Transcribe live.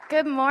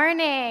Good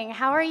morning.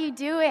 How are you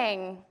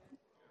doing?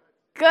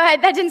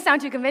 Good. That didn't sound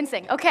too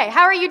convincing. Okay,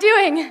 how are you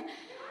doing?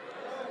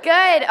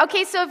 Good.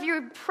 Okay, so if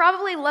you're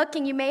probably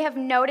looking, you may have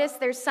noticed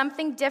there's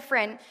something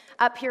different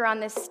up here on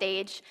this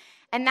stage.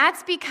 And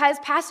that's because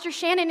Pastor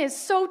Shannon is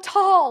so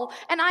tall,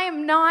 and I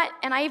am not,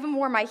 and I even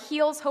wore my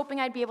heels hoping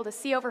I'd be able to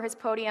see over his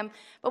podium,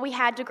 but we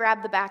had to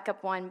grab the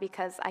backup one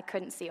because I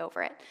couldn't see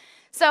over it.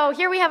 So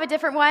here we have a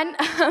different one.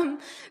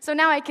 So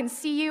now I can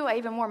see you. I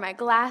even wore my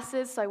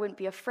glasses so I wouldn't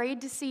be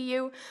afraid to see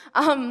you.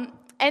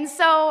 And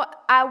so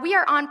we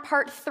are on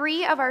part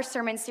 3 of our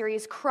sermon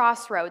series,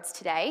 Crossroads,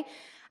 today.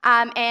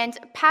 And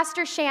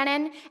Pastor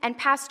Shannon and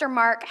Pastor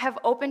Mark have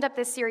opened up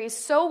this series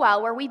so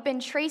well, where we've been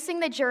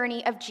tracing the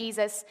journey of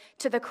Jesus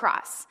to the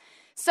cross.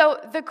 So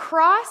the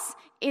cross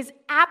is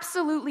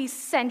absolutely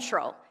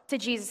central to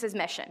Jesus'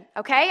 mission,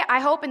 okay? I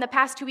hope in the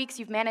past 2 weeks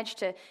you've managed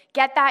to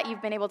get that.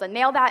 You've been able to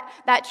nail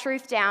that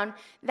truth down,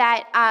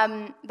 that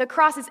the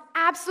cross is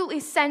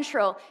absolutely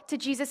central to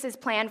Jesus'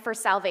 plan for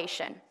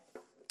salvation.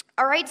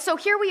 All right, so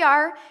here we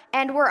are,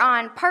 and we're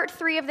on part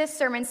 3 of this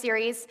sermon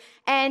series.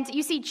 And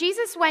you see,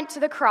 Jesus went to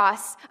the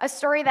cross, a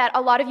story that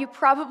a lot of you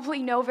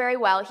probably know very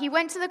well. He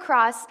went to the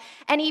cross,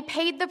 and he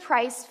paid the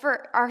price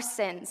for our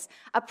sins,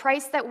 a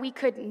price that we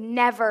could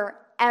never,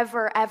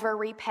 ever, ever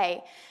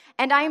repay.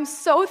 And I am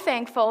so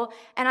thankful,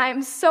 and I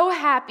am so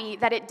happy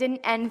that it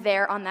didn't end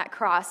there on that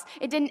cross.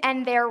 It didn't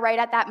end there right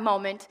at that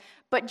moment.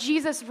 But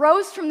Jesus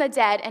rose from the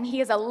dead, and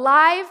he is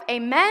alive.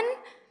 Amen?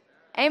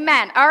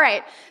 Amen. All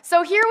right.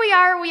 So here we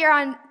are. We are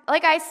on,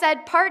 like I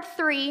said, part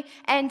 3,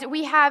 and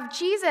we have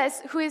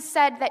Jesus who has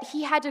said that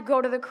he had to go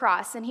to the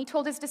cross, and he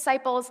told his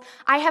disciples,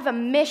 I have a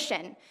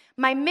mission.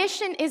 My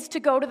mission is to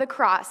go to the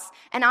cross,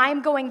 and I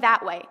am going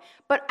that way.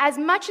 But as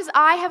much as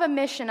I have a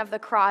mission of the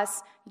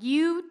cross,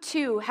 you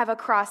too have a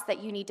cross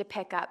that you need to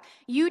pick up.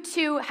 You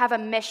too have a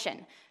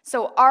mission.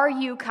 So are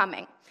you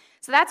coming?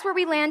 So that's where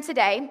we land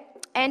today,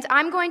 and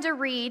I'm going to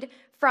read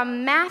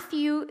from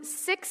Matthew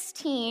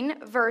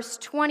 16, verse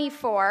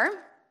 24,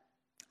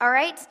 all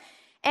right?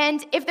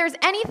 And if there's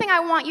anything I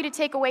want you to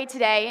take away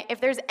today,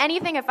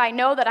 if I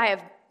know that I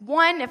have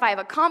won, if I have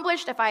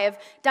accomplished, if I have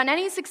done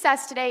any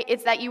success today,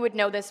 it's that you would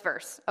know this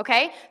verse,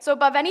 okay? So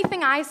above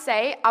anything I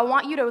say, I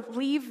want you to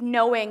leave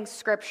knowing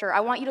Scripture. I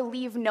want you to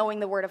leave knowing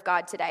the Word of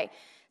God today.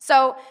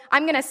 So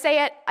I'm going to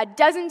say it a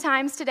dozen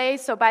times today,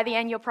 so by the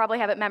end you'll probably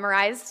have it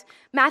memorized.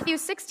 Matthew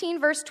 16,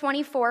 verse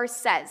 24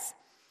 says,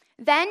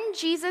 Then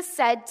Jesus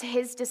said to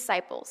his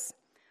disciples,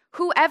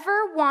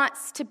 Whoever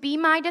wants to be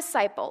my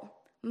disciple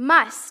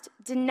must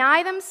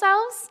deny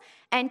themselves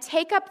and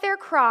take up their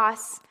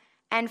cross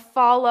and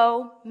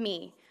follow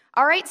me.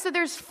 All right, so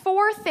there's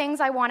 4 things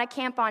I want to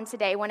camp on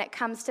today when it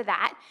comes to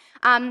that.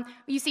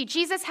 You see,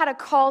 Jesus had a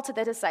call to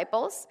the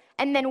disciples,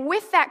 and then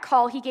with that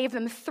call, he gave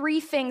them 3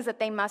 things that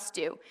they must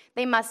do.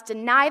 They must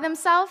deny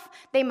themselves,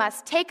 they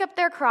must take up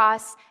their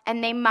cross,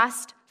 and they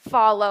must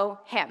follow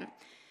him.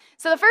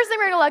 So the first thing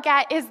we're going to look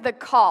at is the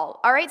call,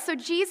 all right? So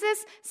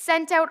Jesus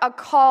sent out a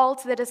call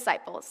to the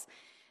disciples.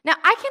 Now,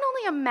 I can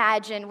only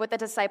imagine what the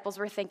disciples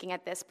were thinking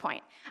at this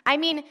point. I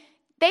mean,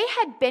 they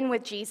had been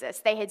with Jesus.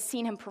 They had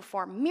seen him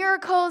perform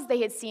miracles. They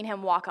had seen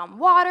him walk on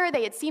water.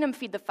 They had seen him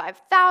feed the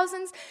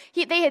 5,000s.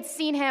 They had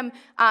seen him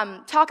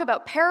talk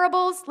about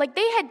parables. Like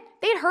they had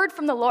heard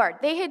from the Lord.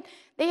 They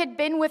had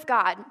been with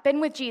God, been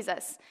with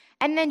Jesus.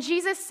 And then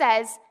Jesus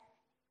says,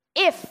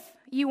 if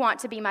you want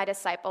to be my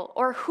disciple,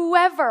 or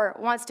whoever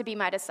wants to be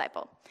my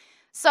disciple.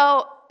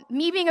 So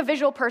me being a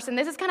visual person,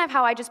 this is kind of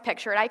how I just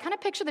picture it. I kind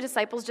of picture the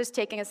disciples just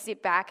taking a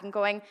seat back and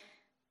going,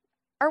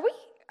 are we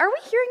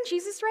hearing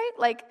Jesus right?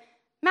 Like,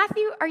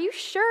 Matthew, are you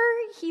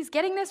sure he's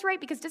getting this right?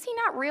 Because does he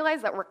not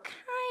realize that we're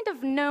kind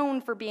of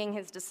known for being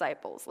his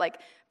disciples? Like,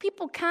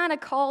 people kind of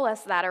call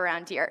us that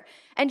around here.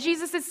 And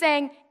Jesus is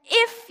saying,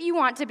 if you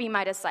want to be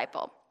my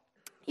disciple.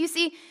 You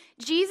see,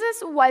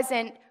 Jesus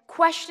wasn't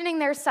questioning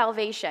their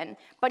salvation,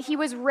 but he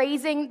was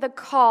raising the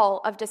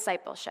call of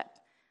discipleship,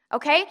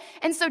 okay?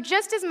 And so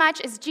just as much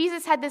as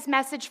Jesus had this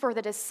message for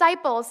the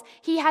disciples,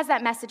 he has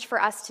that message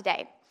for us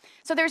today.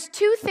 So there's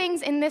 2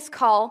 things in this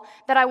call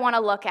that I want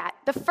to look at.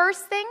 The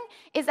first thing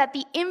is that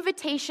the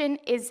invitation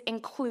is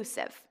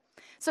inclusive.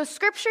 So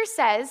Scripture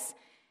says,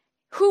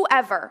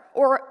 whoever,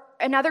 or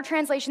in other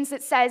translations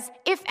it says,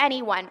 if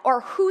anyone, or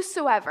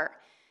whosoever.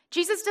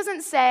 Jesus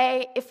doesn't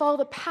say, if all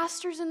the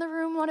pastors in the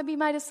room want to be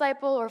my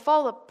disciple, or if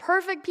all the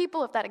perfect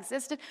people, if that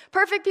existed,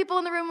 perfect people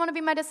in the room want to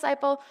be my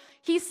disciple.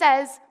 He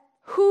says,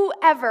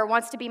 whoever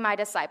wants to be my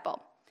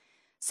disciple.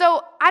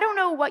 So I don't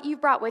know what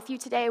you've brought with you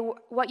today,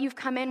 what you've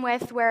come in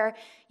with, where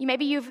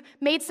maybe you've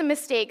made some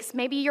mistakes,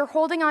 maybe you're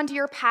holding on to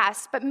your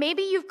past, but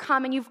maybe you've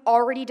come and you've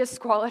already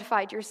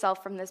disqualified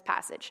yourself from this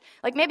passage.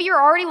 Like maybe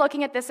you're already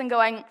looking at this and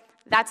going,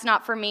 that's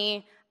not for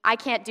me, I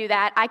can't do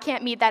that, I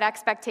can't meet that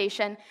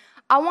expectation.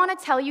 I want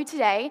to tell you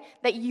today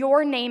that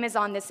your name is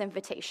on this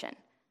invitation.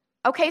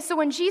 Okay, so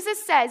when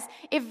Jesus says,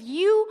 if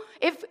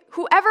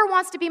whoever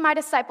wants to be my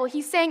disciple,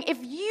 he's saying, if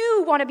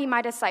you want to be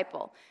my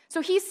disciple.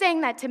 So he's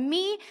saying that to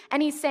me,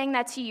 and he's saying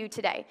that to you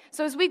today.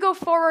 So as we go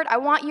forward, I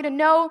want you to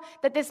know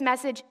that this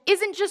message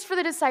isn't just for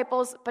the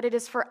disciples, but it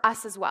is for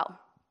us as well.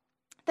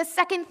 The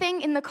second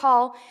thing in the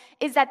call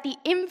is that the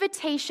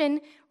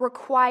invitation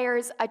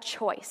requires a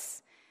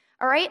choice.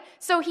 All right?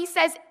 So he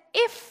says,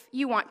 if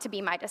you want to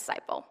be my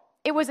disciple.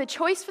 It was a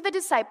choice for the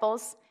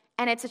disciples,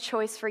 and it's a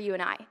choice for you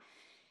and I.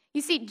 You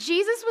see,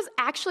 Jesus was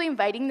actually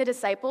inviting the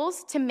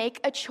disciples to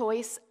make a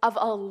choice of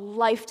a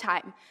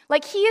lifetime.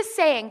 Like he is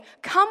saying,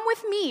 come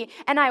with me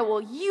and I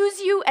will use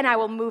you and I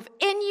will move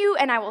in you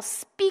and I will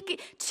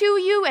speak to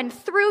you and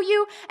through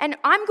you. And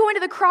I'm going to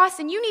the cross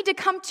and you need to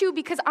come too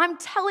because I'm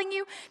telling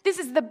you, this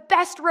is the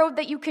best road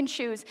that you can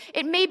choose.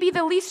 It may be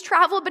the least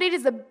traveled, but it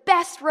is the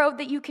best road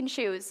that you can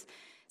choose.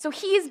 So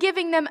he is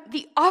giving them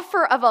the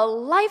offer of a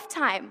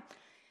lifetime.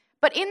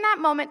 But in that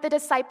moment, the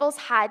disciples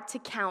had to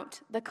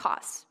count the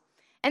cost.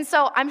 And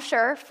so I'm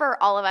sure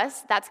for all of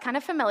us, that's kind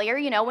of familiar.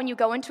 You know, when you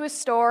go into a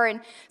store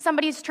and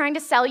somebody's trying to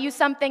sell you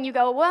something, you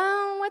go,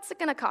 well, what's it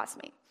going to cost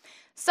me?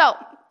 So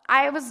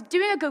I was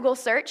doing a Google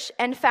search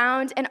and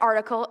found an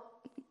article,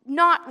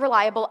 not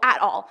reliable at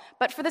all,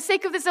 but for the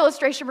sake of this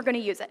illustration, we're going to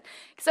use it.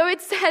 So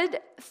it said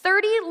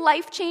 30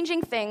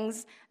 life-changing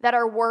things that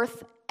are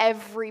worth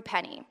every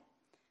penny.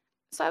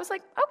 So I was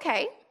like,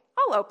 okay,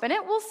 I'll open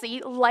it. We'll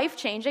see.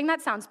 Life-changing,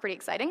 that sounds pretty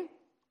exciting.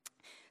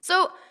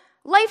 So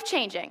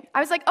life-changing. I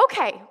was like,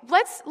 okay,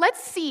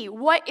 let's see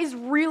what is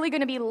really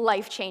going to be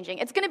life-changing.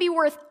 It's going to be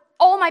worth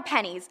all my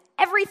pennies.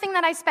 Everything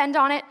that I spend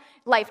on it,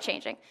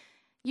 life-changing.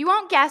 You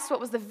won't guess what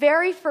was the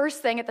very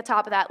first thing at the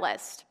top of that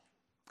list.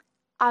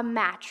 A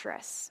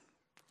mattress.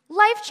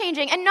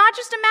 Life-changing. And not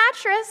just a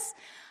mattress,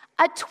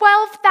 a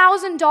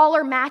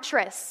 $12,000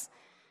 mattress.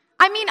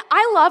 I mean,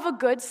 I love a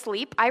good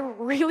sleep. I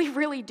really,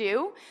 really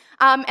do.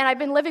 And I've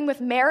been living with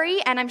Mary,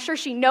 and I'm sure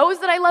she knows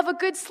that I love a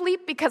good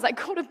sleep because I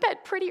go to bed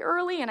pretty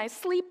early and I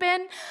sleep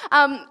in.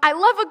 I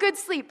love a good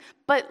sleep.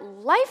 But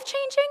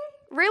life-changing?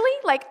 Really?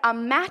 Like a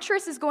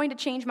mattress is going to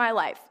change my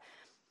life.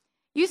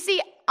 You see,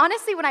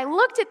 honestly, when I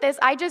looked at this,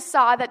 I just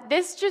saw that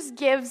this just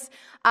gives,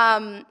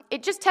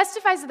 it just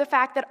testifies to the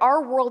fact that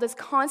our world is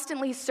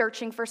constantly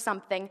searching for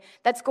something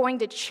that's going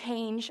to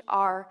change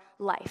our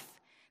life.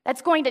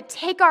 That's going to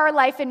take our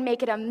life and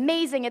make it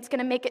amazing. It's going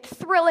to make it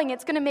thrilling.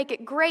 It's going to make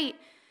it great.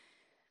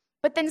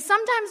 But then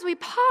sometimes we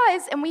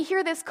pause and we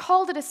hear this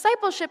call to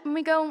discipleship and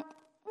we go,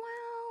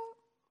 well,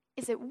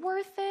 is it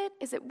worth it?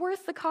 Is it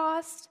worth the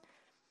cost?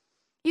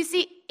 You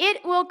see,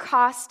 it will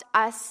cost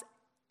us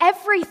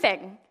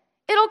everything.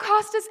 It'll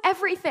cost us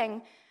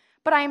everything.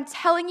 But I am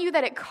telling you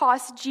that it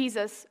cost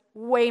Jesus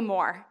way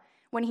more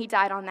when he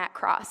died on that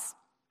cross.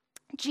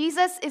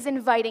 Jesus is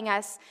inviting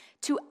us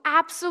to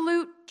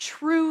absolute,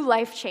 true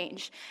life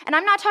change. And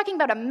I'm not talking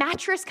about a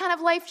mattress kind of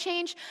life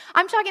change.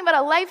 I'm talking about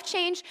a life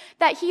change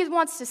that he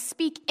wants to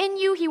speak in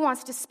you. He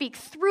wants to speak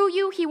through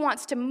you. He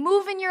wants to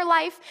move in your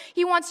life.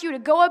 He wants you to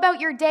go about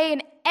your day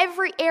in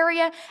every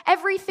area,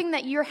 everything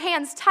that your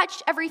hands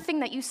touch,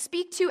 everything that you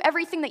speak to,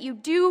 everything that you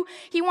do.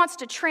 He wants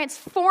to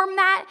transform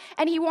that,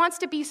 and he wants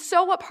to be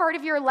so a part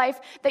of your life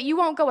that you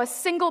won't go a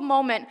single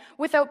moment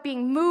without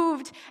being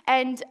moved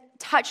and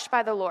touched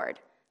by the Lord.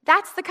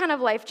 That's the kind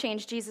of life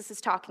change Jesus is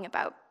talking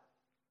about.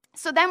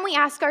 So then we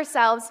ask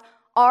ourselves,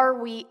 are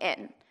we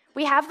in?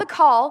 We have the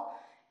call,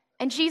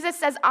 and Jesus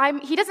says,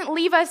 he doesn't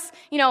leave us,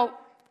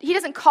 he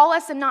doesn't call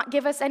us and not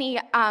give us any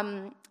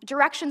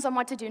directions on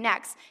what to do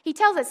next. He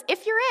tells us,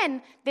 if you're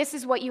in, this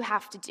is what you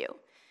have to do.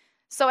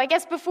 So I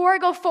guess before I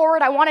go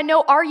forward, I want to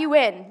know, are you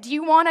in? Do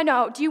you want to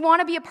know? Do you want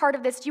to be a part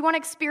of this? Do you want to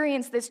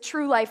experience this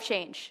true life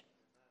change?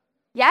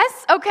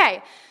 Yes?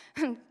 Okay.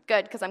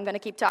 Good, because I'm going to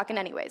keep talking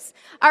anyways.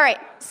 All right,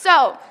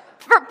 so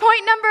for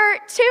point number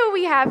 2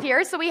 we have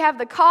here, so we have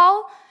the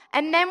call,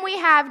 and then we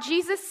have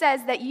Jesus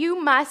says that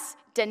you must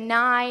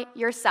deny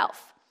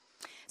yourself.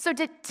 So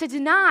to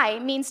deny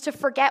means to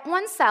forget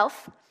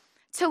oneself,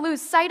 to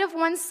lose sight of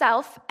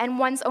oneself and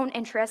one's own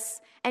interests,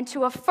 and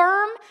to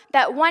affirm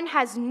that one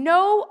has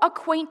no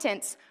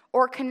acquaintance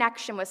or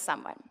connection with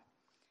someone.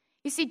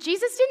 You see,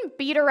 Jesus didn't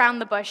beat around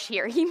the bush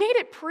here. He made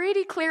it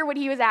pretty clear what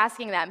he was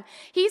asking them.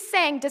 He's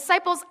saying,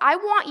 disciples, I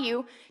want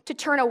you to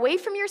turn away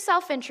from your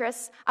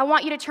self-interests. I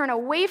want you to turn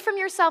away from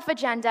your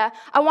self-agenda.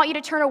 I want you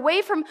to turn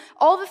away from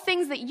all the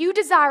things that you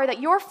desire,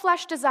 that your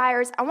flesh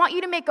desires. I want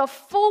you to make a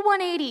full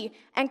 180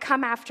 and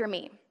come after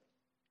me.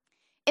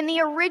 In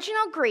the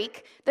original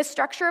Greek, the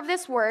structure of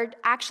this word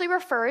actually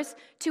refers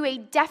to a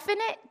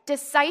definite,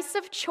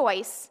 decisive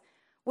choice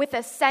with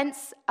a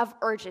sense of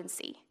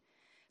urgency.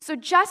 So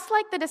just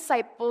like the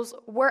disciples,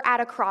 we're at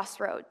a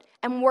crossroad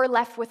and we're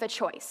left with a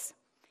choice.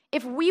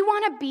 If we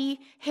want to be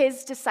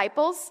his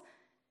disciples,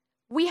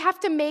 we have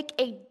to make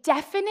a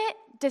definite,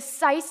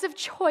 decisive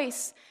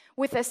choice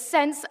with a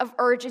sense of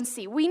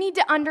urgency. We need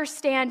to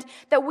understand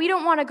that we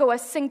don't want to go a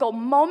single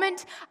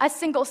moment, a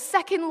single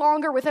second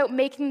longer without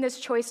making this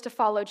choice to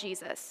follow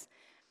Jesus.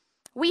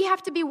 We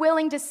have to be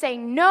willing to say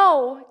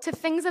no to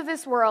things of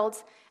this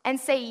world and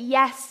say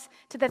yes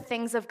to the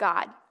things of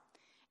God.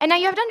 And now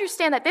you have to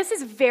understand that this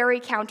is very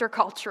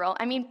countercultural.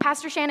 I mean,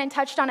 Pastor Shannon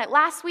touched on it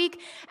last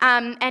week,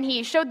 and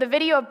he showed the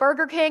video of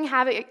Burger King,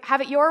 have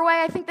it your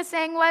way, I think the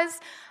saying was.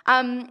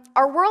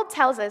 Our world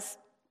tells us,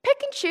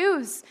 pick and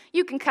choose.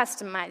 You can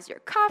customize your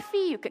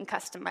coffee, you can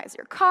customize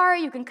your car,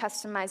 you can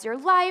customize your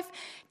life.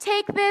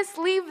 Take this,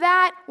 leave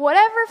that,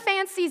 whatever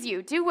fancies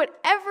you. Do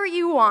whatever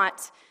you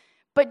want.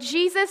 But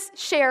Jesus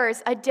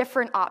shares a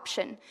different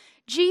option.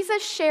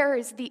 Jesus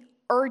shares the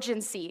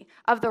urgency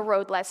of the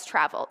road less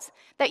traveled.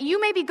 That you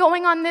may be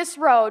going on this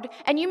road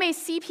and you may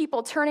see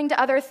people turning to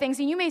other things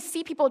and you may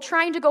see people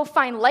trying to go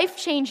find life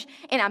change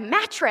in a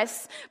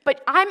mattress,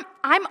 but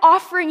I'm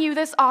offering you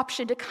this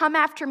option to come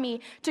after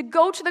me, to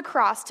go to the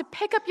cross, to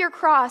pick up your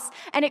cross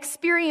and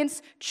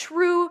experience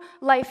true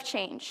life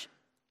change.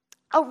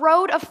 A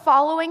road of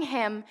following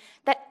him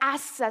that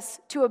asks us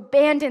to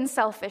abandon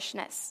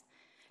selfishness,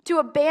 to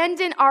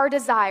abandon our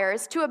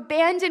desires, to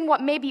abandon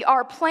what may be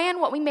our plan,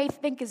 what we may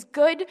think is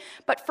good,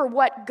 but for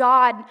what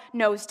God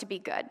knows to be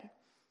good.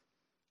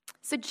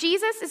 So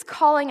Jesus is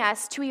calling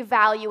us to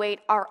evaluate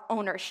our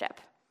ownership.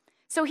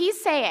 So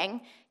he's saying,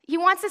 he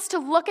wants us to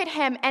look at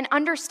him and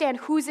understand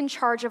who's in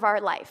charge of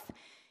our life.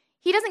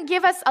 He doesn't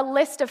give us a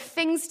list of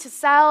things to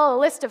sell, a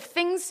list of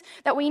things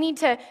that we need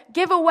to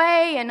give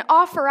away and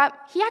offer up.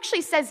 He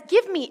actually says,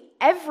 give me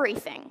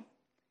everything.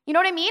 You know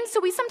what I mean?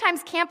 So we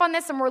sometimes camp on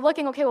this and we're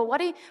looking, okay, well,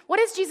 what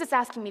is Jesus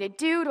asking me to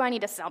do? Do I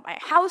need to sell my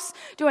house?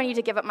 Do I need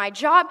to give up my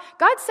job?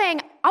 God's saying,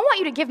 I want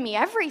you to give me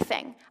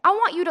everything. I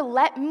want you to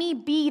let me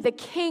be the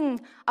king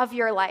of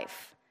your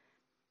life.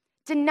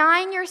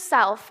 Denying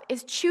yourself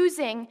is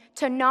choosing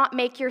to not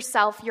make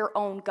yourself your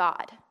own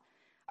God.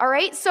 All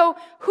right, so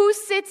who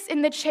sits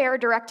in the chair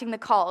directing the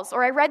calls?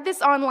 Or I read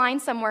this online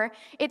somewhere.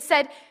 It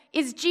said,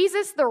 is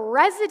Jesus a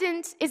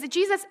resident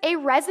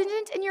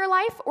in your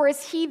life, or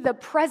is he the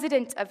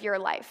president of your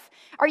life?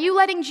 Are you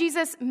letting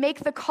Jesus make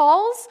the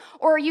calls,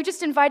 or are you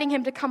just inviting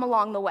him to come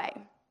along the way?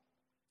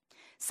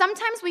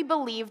 Sometimes we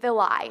believe the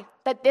lie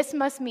that this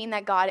must mean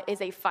that God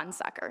is a fun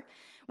sucker.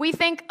 We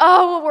think,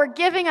 oh, well, we're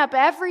giving up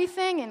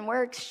everything and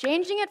we're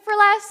exchanging it for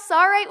less.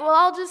 All right, well,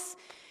 I'll just,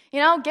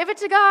 give it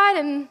to God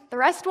and the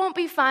rest won't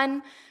be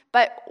fun.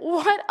 But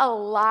what a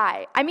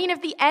lie. I mean,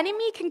 if the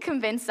enemy can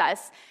convince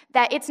us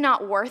that it's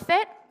not worth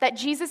it, that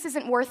Jesus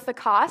isn't worth the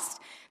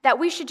cost, that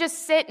we should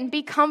just sit and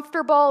be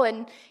comfortable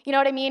and, you know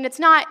what I mean, it's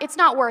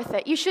not worth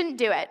it. You shouldn't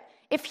do it.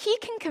 If he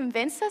can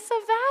convince us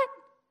of that,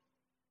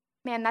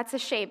 man, that's a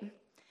shame.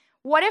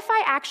 What if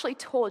I actually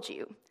told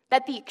you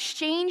that the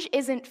exchange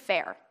isn't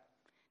fair?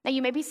 Now,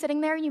 you may be sitting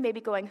there and you may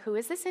be going, who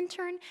is this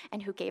intern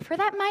and who gave her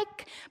that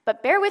mic?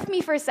 But bear with me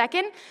for a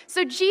second.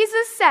 So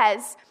Jesus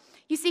says,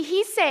 you see,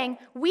 he's saying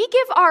we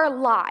give our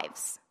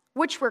lives,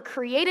 which were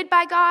created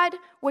by God,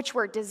 which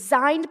were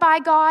designed by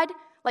God,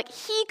 like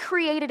he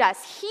created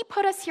us. He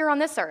put us here on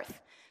this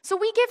earth. So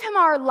we give him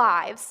our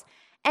lives,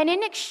 and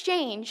in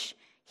exchange,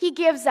 he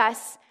gives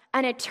us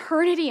an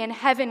eternity in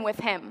heaven with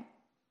him.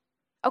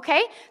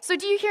 Okay? So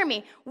do you hear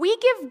me? We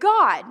give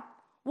God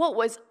what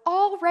was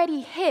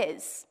already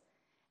his.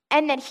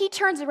 And then he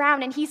turns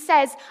around and he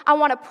says, I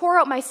want to pour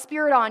out my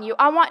spirit on you.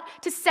 I want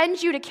to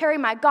send you to carry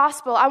my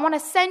gospel. I want to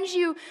send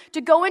you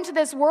to go into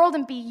this world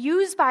and be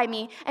used by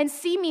me and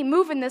see me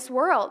move in this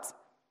world.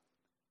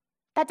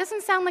 That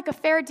doesn't sound like a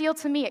fair deal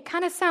to me. It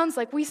kind of sounds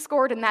like we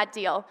scored in that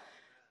deal.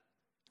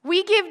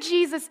 We give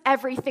Jesus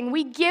everything.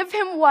 We give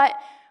him what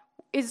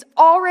is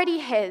already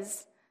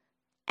his,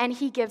 and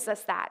he gives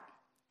us that.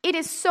 It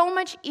is so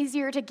much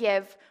easier to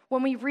give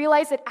when we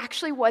realize it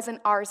actually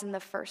wasn't ours in the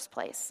first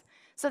place.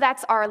 So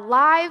that's our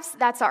lives,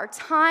 that's our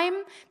time,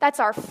 that's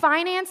our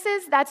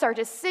finances, that's our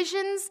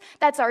decisions,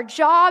 that's our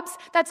jobs,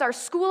 that's our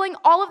schooling,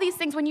 all of these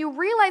things. When you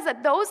realize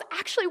that those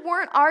actually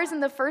weren't ours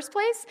in the first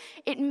place,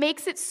 it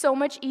makes it so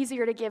much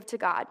easier to give to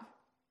God.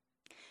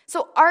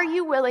 So are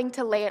you willing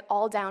to lay it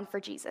all down for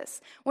Jesus?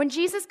 When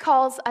Jesus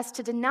calls us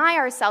to deny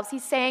ourselves,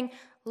 he's saying,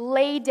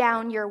 lay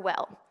down your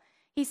will.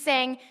 He's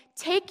saying,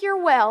 take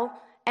your will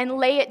and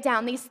lay it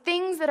down. These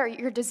things that are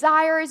your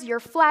desires, your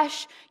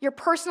flesh, your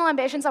personal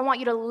ambitions, I want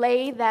you to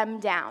lay them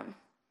down.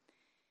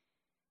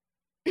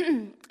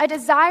 A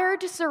desire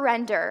to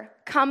surrender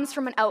comes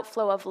from an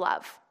outflow of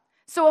love.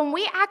 So when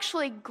we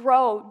actually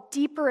grow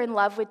deeper in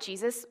love with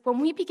Jesus, when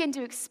we begin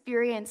to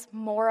experience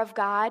more of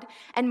God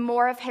and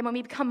more of him, when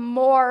we become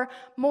more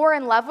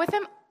in love with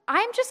him,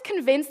 I'm just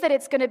convinced that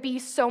it's going to be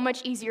so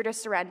much easier to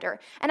surrender.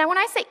 And when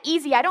I say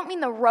easy, I don't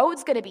mean the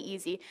road's going to be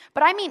easy,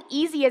 but I mean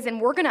easy as in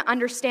we're going to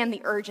understand the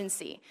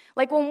urgency.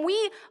 Like when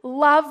we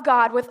love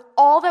God with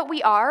all that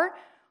we are,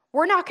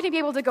 we're not going to be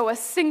able to go a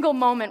single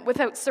moment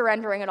without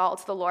surrendering it all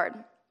to the Lord.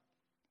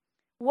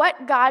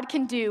 What God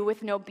can do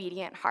with an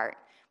obedient heart.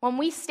 When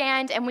we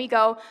stand and we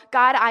go,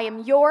 God, I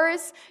am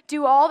yours.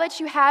 Do all that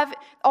you have,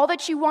 all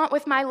that you want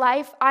with my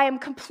life. I am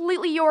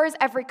completely yours.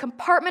 Every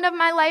compartment of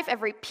my life,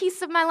 every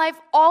piece of my life,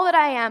 all that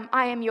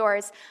I am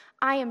yours.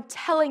 I am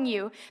telling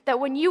you that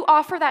when you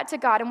offer that to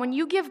God and when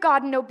you give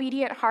God an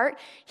obedient heart,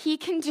 he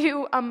can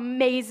do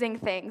amazing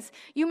things.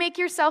 You make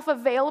yourself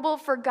available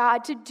for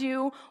God to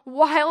do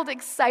wild,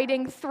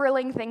 exciting,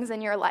 thrilling things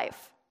in your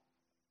life.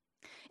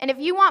 And if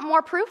you want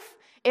more proof,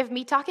 if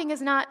me talking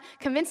is not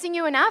convincing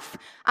you enough,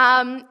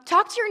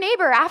 talk to your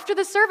neighbor after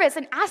the service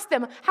and ask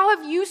them, how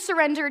have you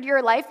surrendered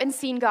your life and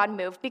seen God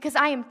move? Because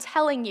I am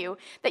telling you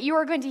that you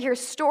are going to hear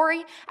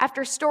story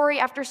after story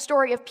after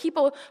story of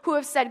people who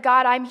have said,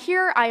 God, I'm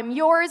here, I am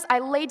yours, I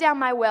lay down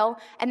my will,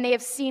 and they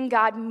have seen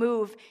God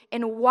move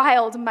in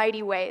wild,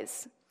 mighty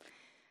ways.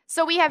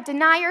 So we have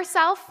deny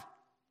yourself.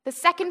 The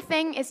second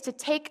thing is to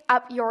take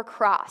up your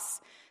cross.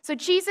 So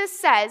Jesus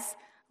says,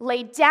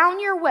 lay down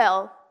your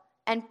will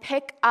and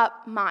pick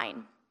up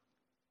mine.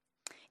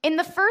 In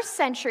the first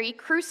century,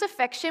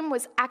 crucifixion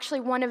was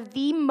actually one of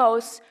the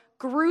most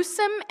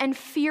gruesome and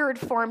feared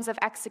forms of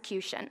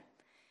execution.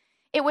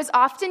 It was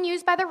often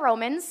used by the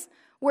Romans,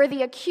 where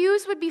the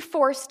accused would be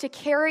forced to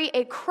carry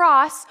a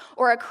cross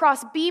or a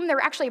cross beam. There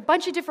were actually a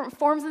bunch of different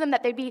forms of them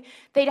that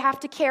they'd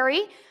have to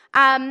carry,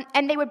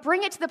 and they would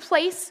bring it to the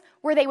place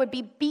where they would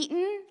be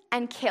beaten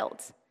and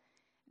killed.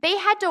 They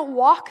had to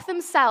walk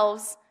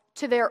themselves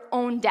to their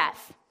own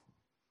death.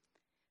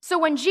 So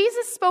when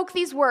Jesus spoke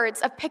these words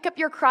of pick up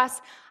your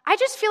cross, I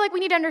just feel like we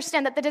need to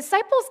understand that the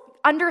disciples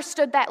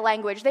understood that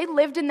language. They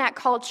lived in that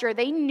culture.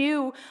 They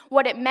knew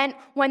what it meant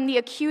when the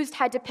accused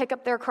had to pick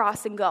up their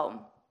cross and go.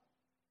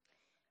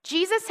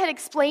 Jesus had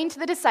explained to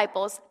the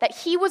disciples that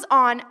he was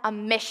on a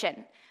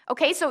mission.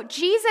 Okay, so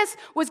Jesus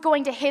was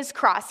going to his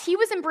cross. He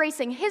was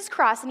embracing his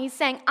cross, and he's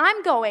saying,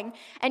 I'm going,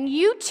 and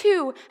you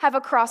too have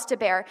a cross to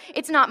bear.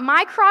 It's not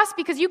my cross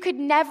because you could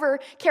never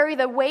carry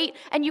the weight,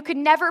 and you could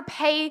never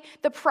pay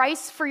the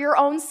price for your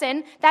own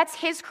sin. That's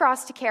his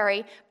cross to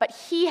carry, but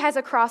he has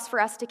a cross for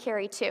us to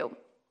carry too.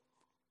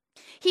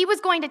 He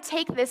was going to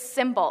take this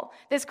symbol,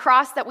 this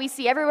cross that we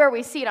see everywhere.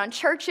 We see it on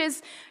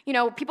churches.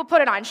 People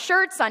put it on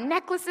shirts, on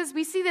necklaces.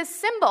 We see this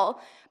symbol.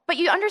 But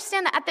you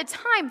understand that at the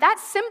time, that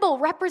symbol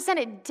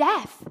represented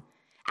death.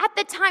 At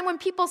the time when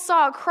people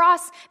saw a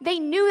cross, they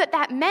knew that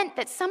that meant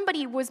that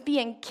somebody was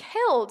being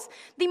killed,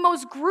 the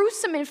most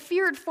gruesome and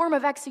feared form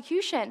of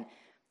execution.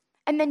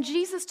 And then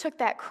Jesus took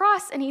that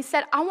cross and he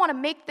said, I want to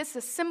make this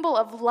a symbol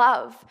of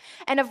love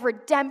and of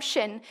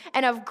redemption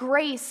and of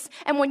grace.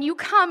 And when you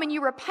come and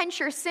you repent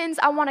your sins,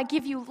 I want to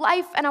give you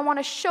life, and I want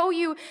to show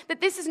you that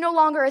this is no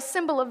longer a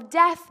symbol of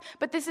death,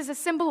 but this is a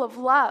symbol of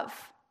love.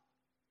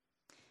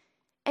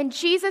 And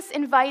Jesus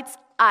invites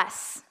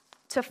us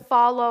to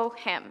follow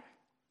him.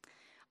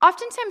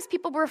 Oftentimes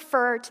people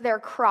refer to their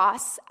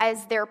cross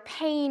as their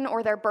pain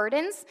or their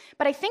burdens,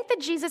 but I think that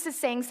Jesus is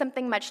saying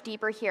something much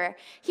deeper here.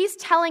 He's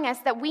telling us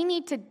that we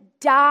need to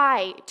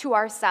die to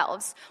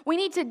ourselves. We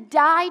need to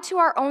die to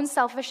our own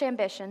selfish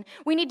ambition.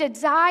 We need to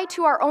die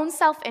to our own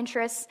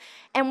self-interest,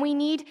 and we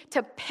need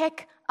to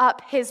pick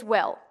up his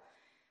will.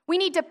 We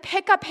need to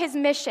pick up his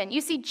mission.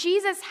 You see,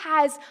 Jesus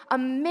has a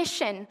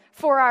mission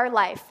for our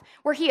life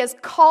where he has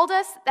called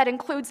us. That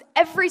includes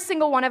every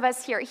single one of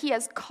us here. He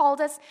has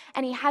called us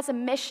and he has a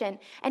mission.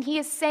 And he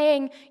is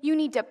saying you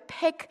need to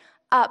pick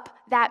up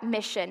that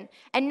mission.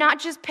 And not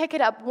just pick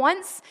it up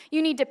once,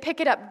 you need to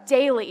pick it up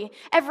daily.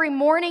 Every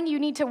morning you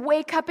need to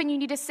wake up and you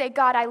need to say,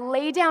 God, I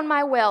lay down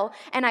my will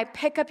and I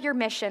pick up your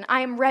mission. I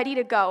am ready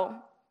to go.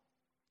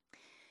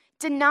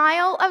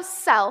 Denial of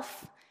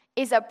self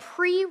is a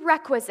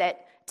prerequisite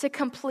to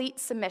complete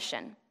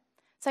submission.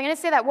 So I'm going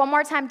to say that one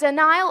more time.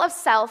 Denial of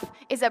self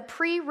is a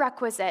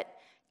prerequisite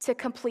to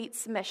complete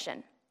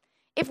submission.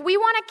 If we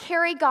want to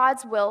carry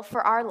God's will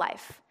for our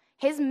life,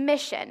 his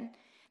mission,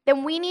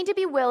 then we need to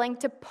be willing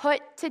to put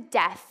to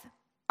death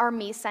our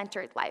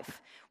me-centered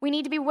life. We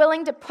need to be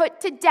willing to put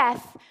to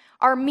death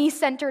our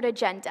me-centered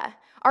agenda,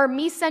 our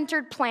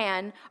me-centered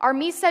plan, our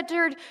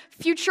me-centered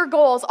future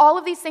goals. All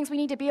of these things, we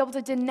need to be able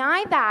to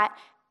deny that,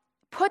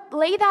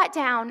 lay that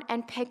down,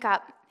 and pick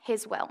up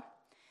his will.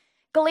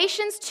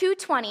 Galatians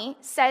 2:20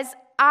 says,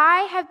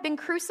 I have been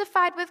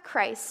crucified with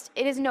Christ.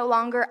 It is no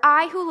longer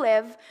I who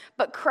live,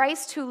 but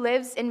Christ who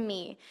lives in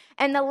me.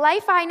 And the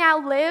life I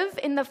now live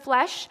in the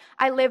flesh,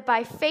 I live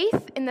by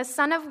faith in the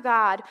Son of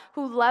God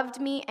who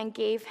loved me and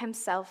gave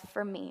himself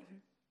for me.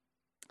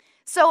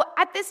 So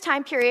at this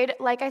time period,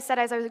 like I said,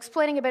 as I was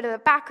explaining a bit of the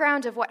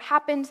background of what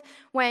happened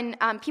when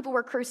people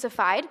were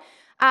crucified,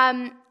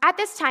 at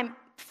this time,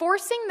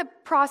 forcing the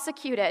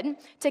prosecuted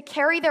to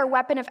carry their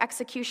weapon of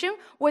execution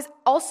was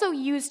also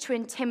used to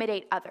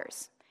intimidate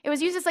others. It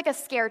was used as like a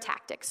scare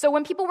tactic. So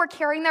when people were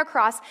carrying their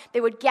cross, they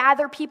would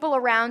gather people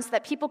around so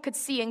that people could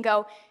see and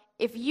go,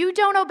 if you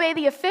don't obey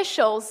the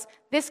officials,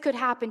 this could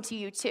happen to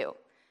you too.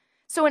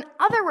 So in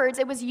other words,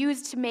 it was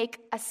used to make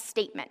a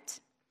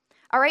statement.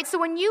 All right, so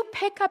when you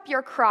pick up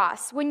your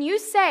cross, when you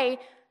say,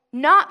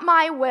 not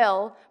my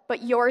will,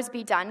 but yours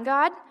be done,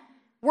 God,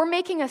 we're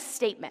making a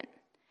statement.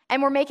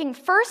 And we're making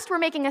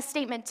a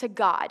statement to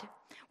God.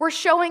 We're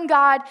showing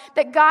God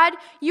that, God,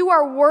 you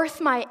are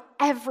worth my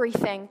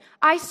everything.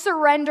 I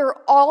surrender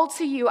all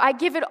to you. I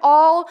give it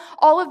all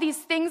of these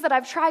things that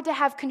I've tried to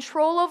have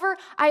control over,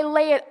 I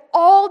lay it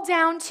all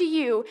down to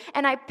you,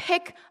 and I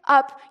pick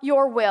up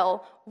your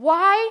will.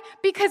 Why?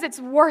 Because it's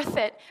worth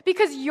it.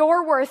 Because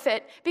you're worth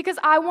it. Because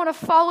I want to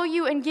follow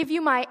you and give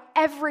you my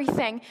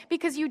everything.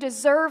 Because you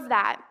deserve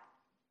that.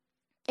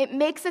 It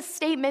makes a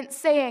statement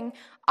saying,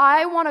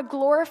 I want to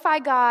glorify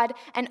God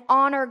and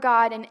honor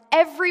God in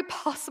every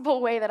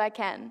possible way that I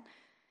can.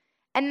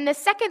 And then the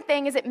second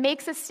thing is it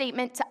makes a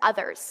statement to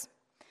others.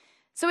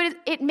 So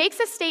it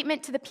makes a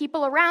statement to the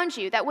people around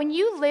you that when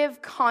you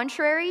live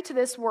contrary to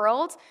this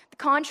world,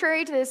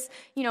 contrary to this,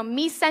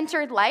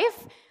 me-centered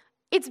life,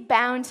 it's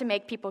bound to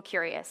make people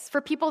curious, for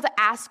people to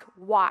ask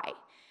why.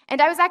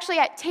 And I was actually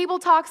at Table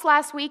Talks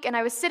last week, and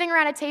I was sitting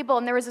around a table,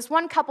 and there was this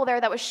one couple there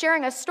that was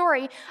sharing a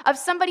story of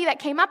somebody that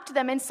came up to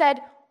them and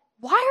said,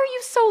 why are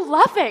you so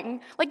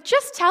loving?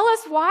 Just tell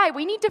us why.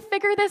 We need to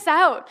figure this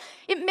out.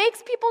 It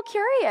makes people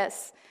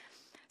curious.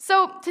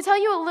 So to tell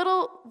you a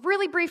little,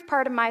 really brief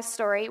part of my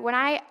story, when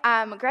I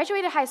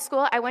graduated high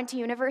school, I went to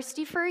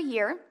university for a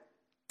year.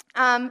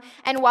 And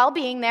while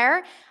being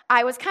there,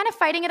 I was kind of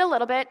fighting it a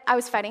little bit. I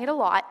was fighting it a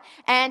lot.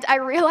 And I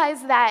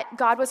realized that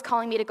God was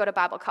calling me to go to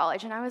Bible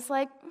college. And I was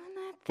like,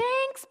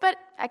 thanks, but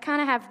I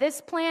kind of have this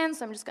plan,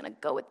 so I'm just going to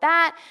go with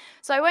that.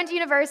 So I went to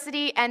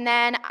university, and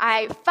then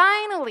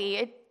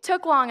it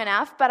took long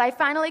enough, but I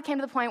finally came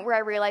to the point where I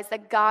realized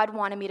that God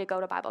wanted me to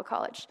go to Bible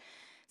college.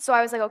 So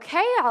I was like,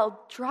 okay, I'll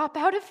drop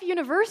out of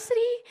university,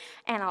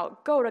 and I'll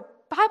go to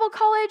Bible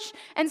college.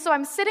 And so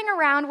I'm sitting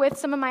around with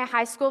some of my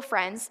high school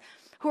friends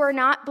who are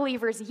not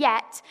believers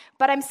yet,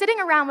 but I'm sitting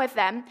around with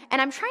them,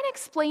 and I'm trying to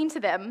explain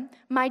to them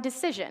my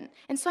decision.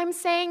 And so I'm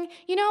saying,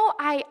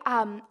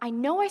 I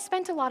know I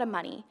spent a lot of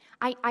money.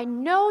 I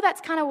know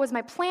that's kind of was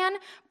my plan,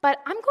 but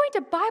I'm going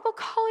to Bible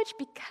college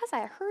because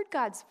I heard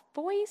God's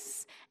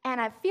voice,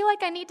 and I feel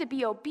like I need to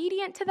be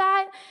obedient to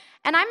that.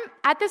 And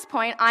at this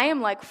point, I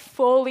am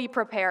fully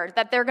prepared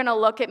that they're going to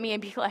look at me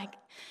and be like,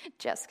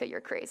 Jessica,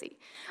 you're crazy.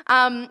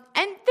 And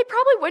they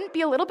probably wouldn't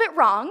be a little bit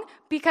wrong,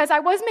 because I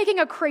was making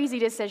a crazy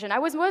decision. I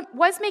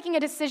was making a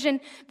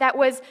decision that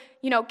was,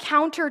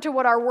 counter to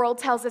what our world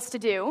tells us to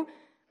do.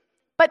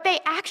 But they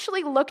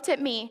actually looked at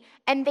me,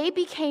 and they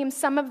became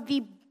some of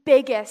the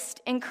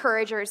biggest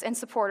encouragers and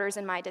supporters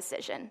in my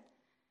decision.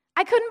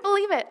 I couldn't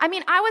believe it.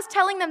 I was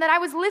telling them that I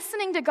was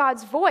listening to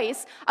God's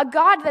voice, a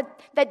God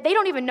that they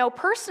don't even know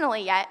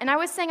personally yet, and I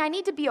was saying I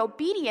need to be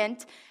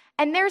obedient,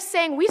 and they're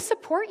saying, we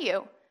support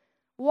you.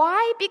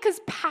 Why? Because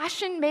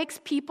passion makes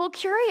people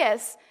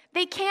curious.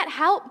 They can't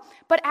help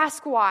but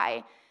ask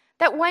why.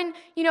 That when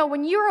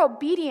you're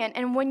obedient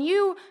and when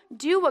you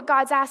do what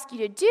God's asked you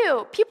to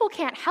do, people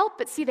can't help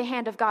but see the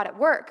hand of God at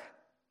work.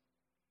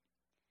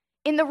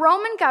 In the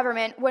Roman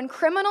government, when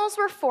criminals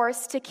were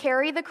forced to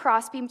carry the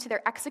crossbeam to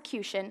their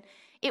execution,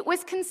 it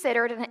was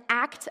considered an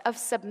act of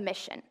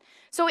submission.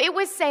 So it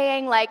was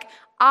saying,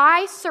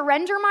 I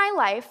surrender my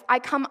life, I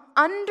come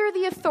under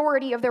the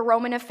authority of the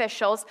Roman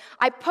officials,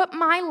 I put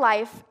my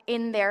life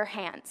in their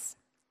hands.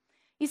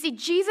 You see,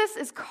 Jesus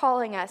is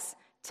calling us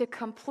to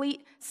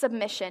complete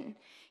submission.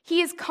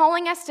 He is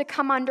calling us to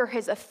come under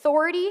his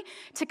authority,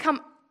 to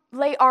come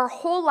lay our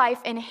whole life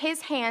in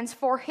his hands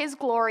for his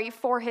glory,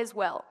 for his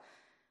will.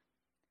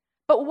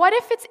 But what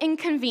if it's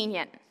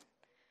inconvenient?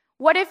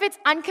 What if it's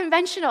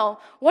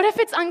unconventional? What if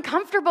it's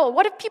uncomfortable?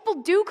 What if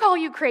people do call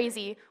you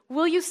crazy?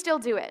 Will you still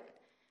do it?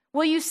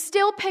 Will you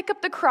still pick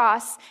up the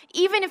cross,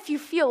 even if you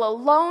feel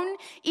alone,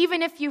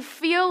 even if you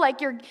feel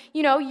like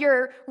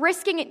you're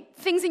risking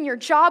things in your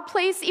job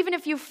place, even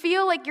if you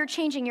feel like you're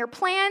changing your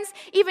plans,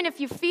 even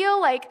if you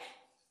feel like,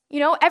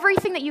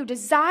 everything that you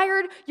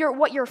desired,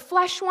 what your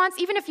flesh wants,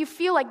 even if you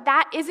feel like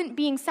that isn't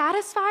being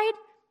satisfied,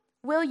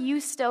 will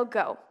you still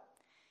go?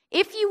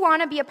 If you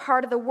want to be a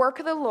part of the work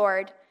of the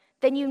Lord,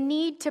 then you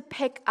need to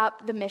pick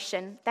up the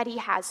mission that he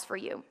has for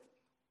you.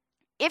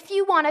 If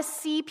you want to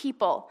see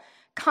people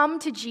come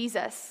to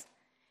Jesus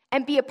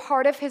and be a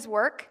part of his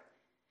work,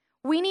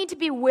 we need to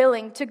be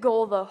willing to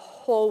go the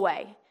whole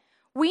way.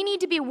 We need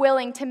to be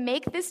willing to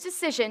make this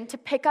decision to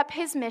pick up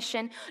his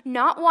mission,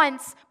 not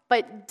once,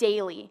 but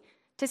daily,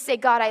 to say,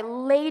 God, I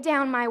lay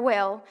down my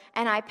will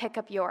and I pick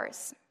up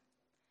yours.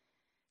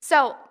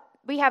 So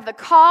we have the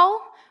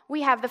call.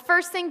 We have the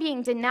first thing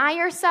being deny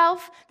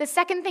yourself, the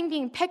second thing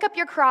being pick up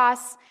your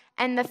cross,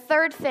 and the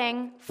third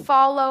thing,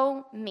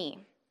 follow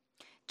me.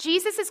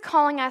 Jesus is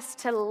calling us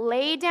to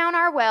lay down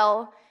our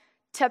will,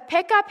 to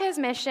pick up his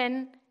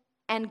mission,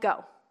 and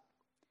go.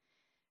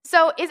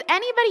 So is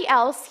anybody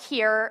else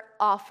here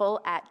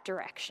awful at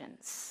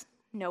directions?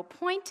 No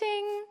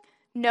pointing?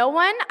 No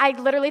one? I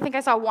literally think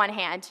I saw one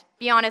hand.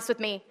 Be honest with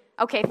me.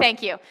 Okay,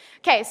 thank you.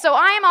 Okay, so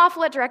I am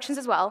awful at directions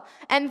as well.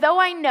 And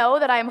though I know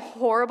that I'm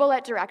horrible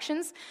at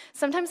directions,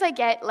 sometimes I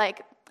get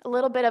a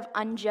little bit of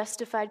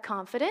unjustified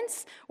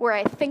confidence where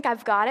I think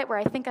I've got it, where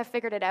I think I've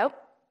figured it out.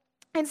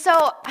 And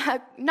so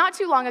not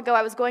too long ago,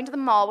 I was going to the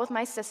mall with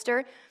my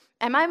sister,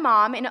 and my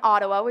mom in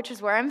Ottawa, which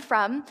is where I'm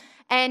from,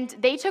 and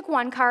they took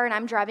one car and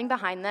I'm driving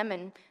behind them,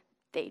 and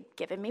they'd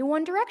given me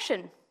one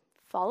direction.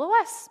 Follow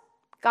us.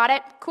 Got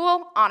it?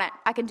 Cool. On it.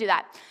 I can do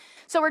that.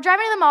 So we're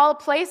driving to the mall, a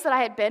place that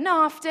I had been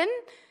often,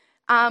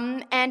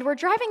 and we're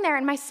driving there,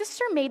 and my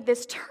sister made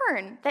this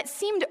turn that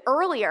seemed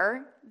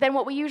earlier than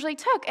what we usually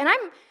took. And I'm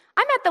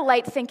at the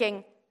light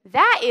thinking,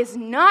 that is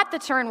not the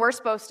turn we're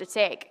supposed to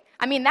take.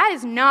 I mean, that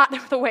is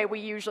not the way we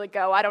usually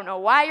go. I don't know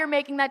why you're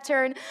making that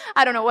turn.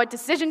 I don't know what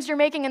decisions you're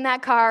making in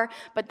that car,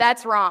 but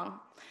that's wrong.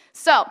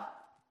 So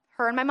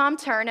her and my mom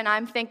turn, and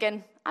I'm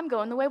thinking, I'm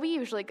going the way we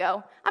usually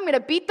go. I'm going to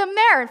beat them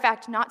there. In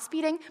fact, not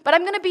speeding, but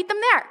I'm going to beat them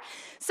there.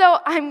 So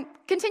I'm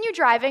continue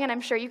driving, and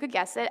I'm sure you could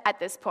guess it at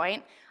this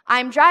point.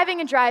 I'm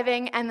driving,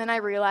 and then I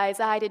realize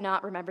I did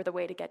not remember the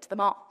way to get to the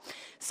mall.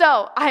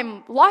 So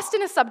I'm lost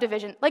in a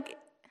subdivision. Like,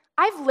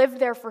 I've lived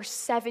there for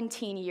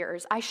 17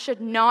 years. I should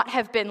not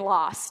have been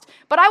lost,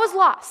 but I was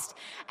lost.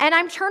 And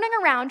I'm turning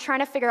around trying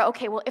to figure out,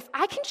 okay, well, if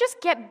I can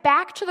just get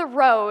back to the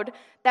road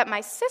that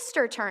my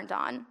sister turned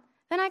on,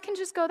 then I can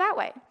just go that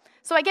way.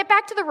 So I get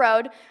back to the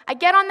road, I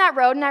get on that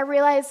road, and I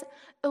realize,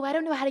 oh, I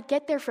don't know how to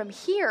get there from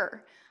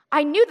here.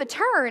 I knew the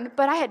turn,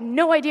 but I had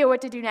no idea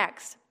what to do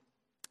next.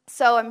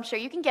 So I'm sure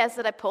you can guess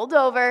that I pulled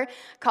over,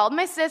 called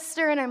my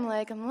sister, and I'm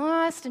like, I'm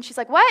lost. And she's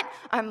like, what?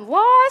 I'm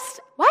lost?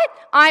 What?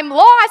 I'm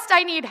lost.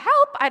 I need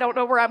help. I don't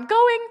know where I'm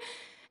going.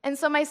 And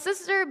so my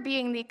sister,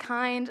 being the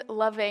kind,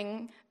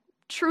 loving,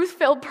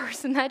 truth-filled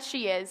person that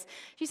she is,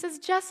 she says,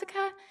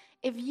 Jessica,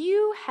 if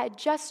you had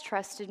just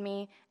trusted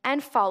me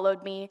and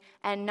followed me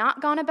and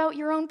not gone about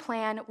your own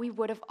plan, we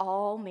would have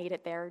all made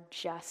it there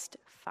just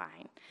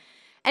fine.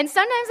 And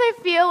sometimes I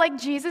feel like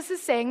Jesus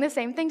is saying the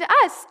same thing to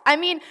us. I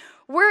mean,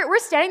 we're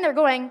standing there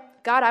going,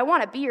 God, I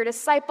want to be your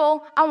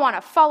disciple. I want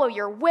to follow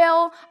your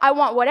will. I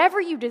want whatever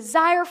you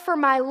desire for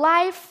my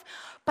life,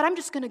 but I'm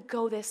just going to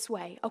go this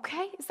way,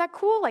 okay? Is that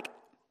cool? Like,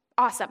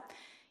 awesome.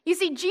 You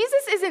see,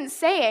 Jesus isn't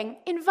saying,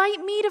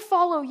 invite me to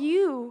follow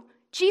you.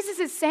 Jesus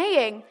is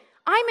saying,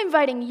 I'm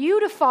inviting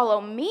you to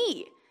follow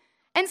me.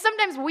 And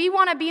sometimes we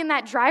want to be in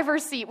that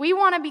driver's seat. We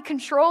want to be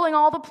controlling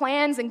all the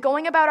plans and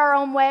going about our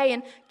own way.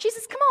 And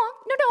Jesus, come on.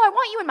 No, I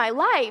want you in my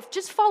life.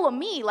 Just follow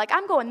me. Like,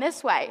 I'm going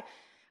this way.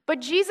 But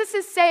Jesus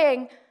is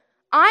saying,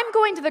 I'm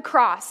going to the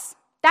cross.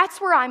 That's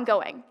where I'm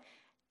going.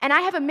 And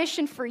I have a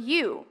mission for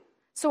you.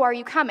 So are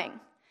you coming?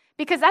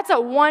 Because that's a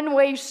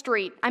one-way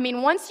street. I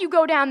mean, once you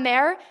go down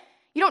there,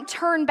 you don't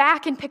turn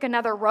back and pick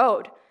another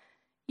road.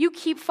 You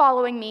keep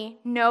following me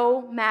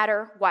no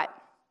matter what.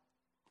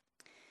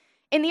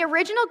 In the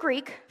original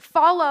Greek,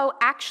 follow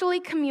actually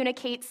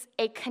communicates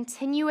a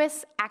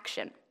continuous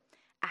action,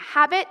 a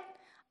habit,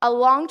 a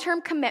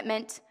long-term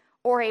commitment,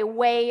 or a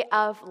way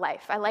of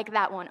life. I like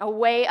that one, a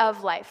way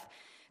of life.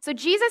 So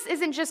Jesus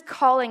isn't just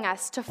calling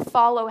us to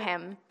follow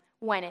him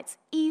when it's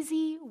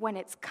easy, when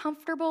it's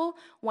comfortable,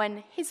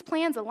 when his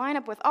plans align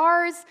up with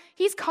ours.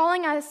 He's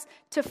calling us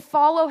to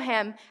follow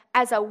him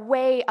as a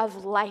way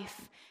of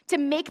life, to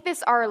make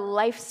this our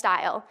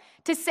lifestyle,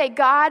 to say,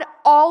 God,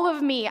 all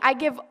of me, I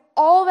give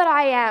all that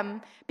I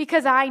am,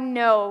 because I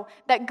know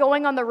that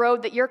going on the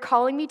road that you're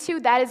calling me to,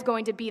 that is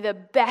going to be the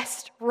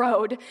best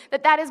road,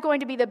 that is going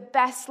to be the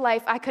best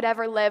life I could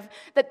ever live,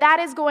 that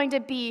is going to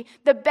be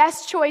the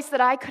best choice that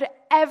I could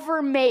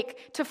ever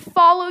make, to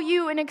follow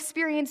you and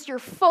experience your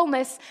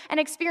fullness and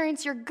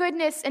experience your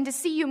goodness and to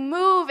see you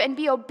move and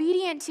be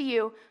obedient to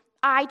you.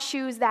 I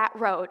choose that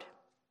road.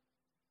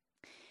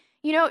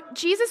 You know,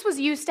 Jesus was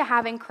used to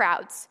having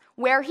crowds.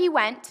 Where he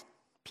went,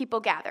 people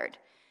gathered.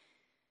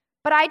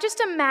 But I just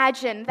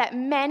imagine that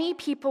many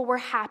people were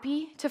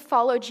happy to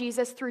follow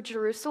Jesus through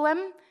Jerusalem,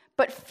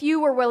 but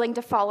few were willing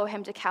to follow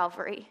him to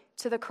Calvary,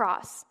 to the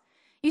cross.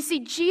 You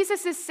see,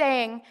 Jesus is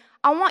saying,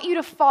 I want you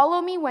to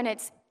follow me when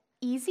it's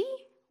easy,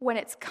 when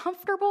it's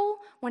comfortable,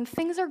 when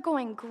things are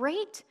going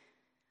great.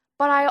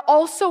 But I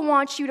also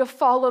want you to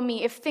follow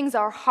me if things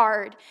are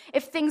hard,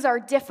 if things are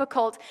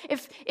difficult,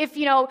 if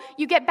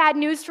you get bad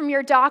news from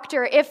your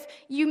doctor,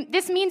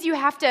 this means you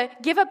have to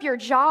give up your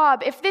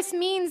job, if this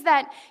means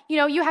that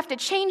you have to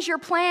change your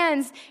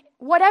plans,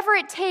 whatever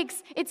it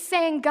takes, it's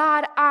saying,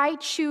 God, I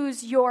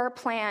choose your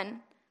plan.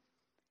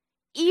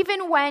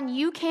 Even when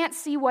you can't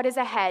see what is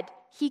ahead,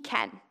 he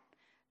can.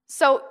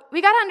 So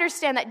we got to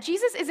understand that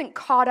Jesus isn't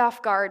caught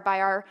off guard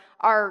by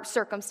our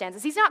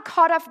circumstances. He's not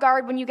caught off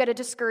guard when you get a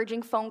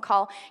discouraging phone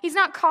call. He's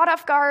not caught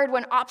off guard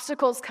when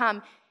obstacles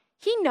come.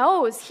 He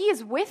knows he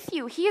is with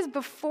you. He is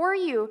before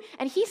you,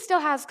 and he still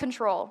has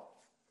control.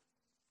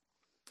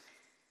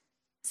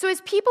 So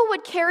as people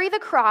would carry the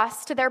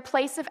cross to their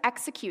place of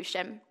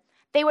execution,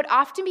 they would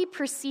often be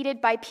preceded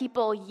by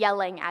people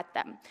yelling at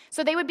them.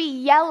 So they would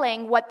be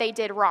yelling what they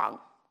did wrong.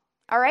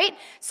 All right?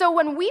 So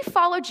when we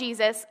follow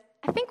Jesus,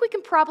 I think we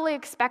can probably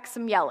expect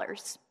some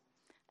yellers.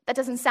 That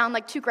doesn't sound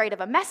like too great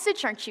of a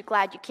message. Aren't you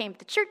glad you came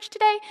to church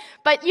today?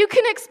 But you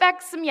can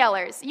expect some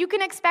yellers. You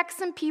can expect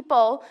some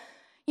people,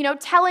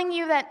 telling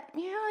you that,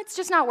 it's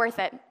just not worth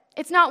it.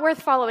 It's not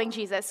worth following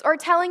Jesus. Or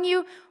telling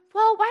you,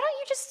 well, why don't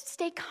you just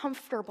stay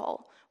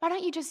comfortable? Why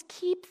don't you just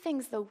keep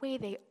things the way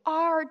they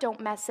are?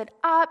 Don't mess it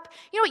up.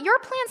 You know what? Your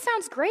plan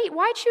sounds great.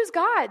 Why choose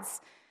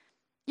God's?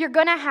 You're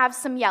going to have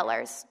some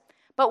yellers.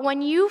 But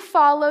when you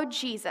follow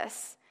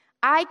Jesus,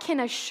 I can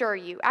assure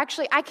you,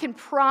 actually, I can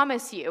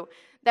promise you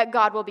that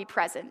God will be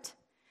present,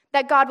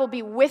 that God will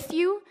be with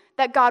you,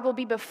 that God will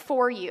be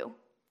before you,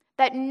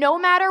 that no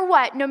matter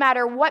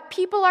what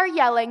people are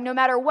yelling, no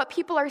matter what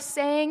people are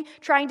saying,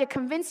 trying to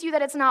convince you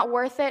that it's not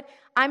worth it,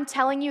 I'm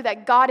telling you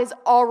that God is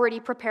already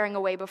preparing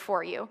a way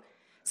before you.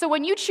 So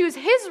when you choose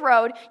his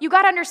road, you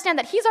got to understand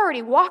that he's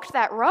already walked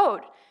that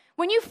road.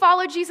 When you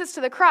follow Jesus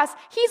to the cross,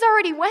 he's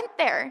already went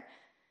there.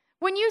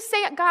 When you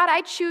say, God,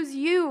 I choose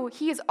you,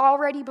 he is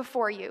already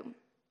before you.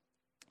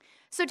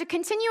 So to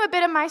continue a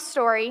bit of my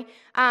story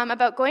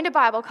about going to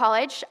Bible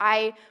college,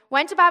 I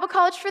went to Bible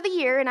college for the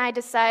year, and I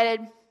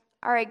decided,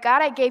 all right,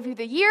 God, I gave you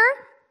the year,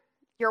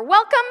 you're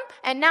welcome,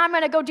 and now I'm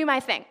going to go do my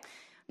thing.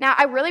 Now,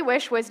 I really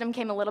wish wisdom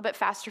came a little bit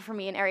faster for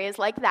me in areas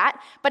like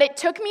that, but it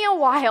took me a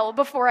while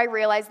before I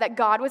realized that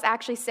God was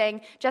actually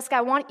saying, Jessica,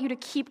 I want you to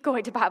keep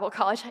going to Bible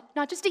college,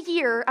 not just a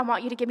year, I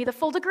want you to give me the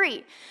full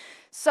degree.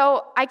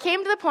 So I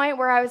came to the point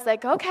where I was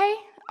like, okay,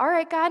 all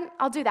right, God,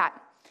 I'll do that.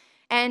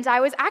 And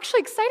I was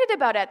actually excited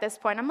about it at this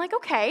point. I'm like,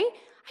 okay,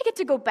 I get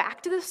to go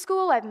back to the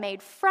school, I've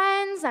made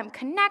friends, I'm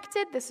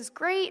connected, this is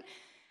great.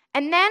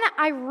 And then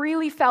I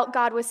really felt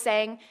God was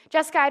saying,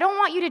 Jessica, I don't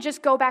want you to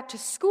just go back to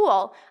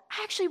school.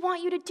 I actually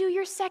want you to do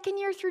your second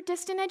year through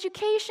distant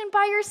education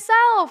by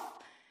yourself.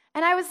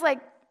 And I was like,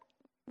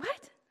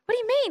 what? What do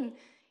you mean?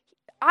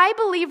 I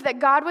believed that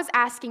God was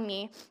asking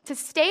me to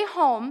stay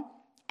home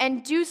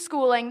and do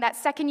schooling that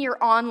second year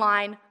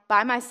online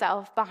by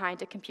myself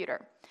behind a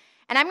computer.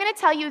 And I'm going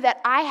to tell you that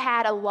I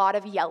had a lot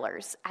of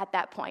yellers at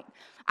that point.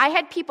 I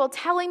had people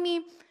telling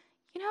me,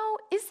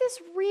 is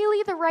this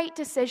really the right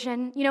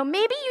decision?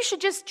 Maybe you should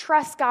just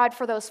trust God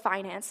for those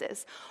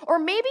finances. Or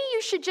maybe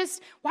you should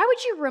why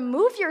would you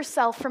remove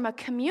yourself from a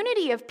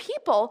community of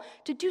people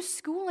to do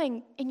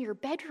schooling in your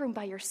bedroom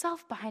by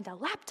yourself behind a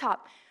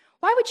laptop?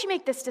 Why would you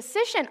make this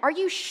decision? Are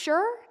you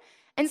sure?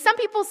 And some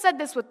people said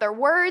this with their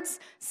words.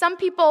 Some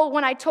people,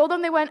 when I told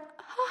them, they went,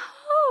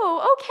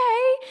 oh,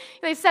 okay.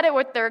 They said it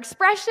with their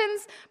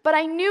expressions, but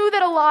I knew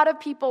that a lot of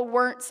people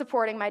weren't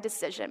supporting my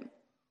decision.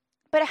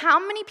 But how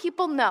many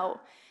people know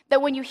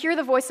that when you hear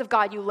the voice of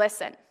God, you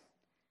listen?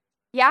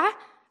 Yeah?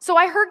 So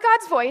I heard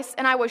God's voice,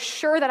 and I was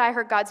sure that I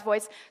heard God's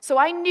voice, so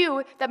I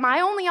knew that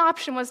my only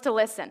option was to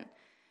listen.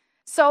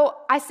 So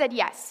I said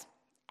yes.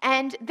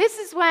 And this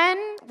is when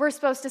we're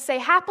supposed to say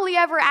happily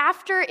ever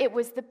after. It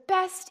was the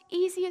best,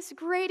 easiest,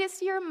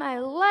 greatest year of my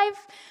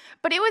life,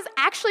 but it was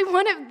actually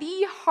one of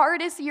the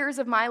hardest years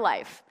of my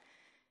life.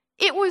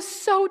 It was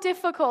so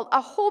difficult.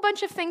 A whole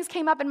bunch of things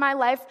came up in my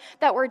life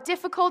that were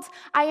difficult.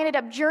 I ended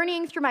up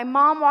journeying through my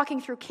mom walking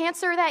through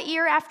cancer that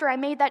year after I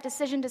made that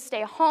decision to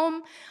stay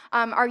home.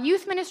 Our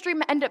youth ministry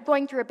ended up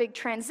going through a big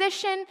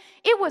transition.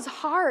 It was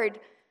hard,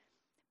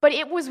 but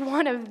it was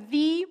one of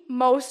the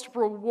most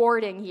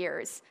rewarding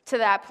years to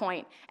that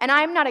point. And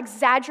I'm not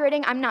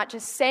exaggerating. I'm not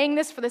just saying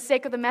this for the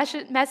sake of the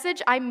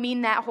message. I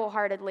mean that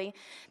wholeheartedly.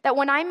 That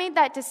when I made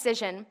that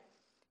decision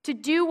to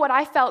do what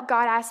I felt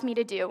God asked me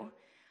to do,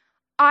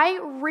 I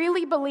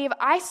really believe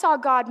I saw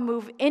God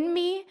move in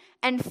me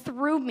and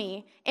through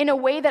me in a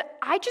way that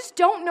I just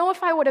don't know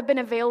if I would have been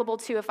available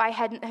to if I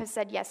hadn't have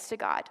said yes to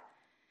God.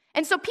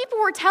 And so people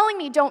were telling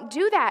me, don't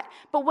do that.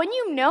 But when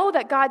you know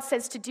that God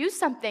says to do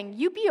something,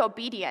 you be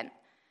obedient.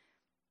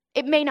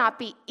 It may not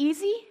be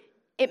easy.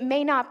 It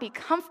may not be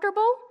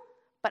comfortable,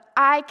 but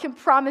I can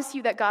promise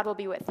you that God will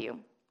be with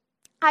you.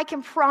 I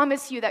can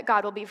promise you that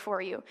God will be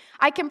for you.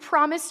 I can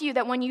promise you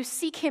that when you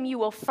seek him, you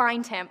will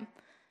find him.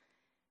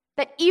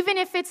 That even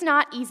if it's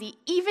not easy,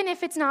 even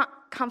if it's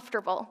not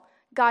comfortable,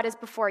 God is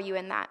before you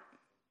in that.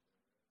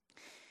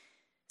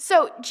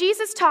 So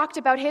Jesus talked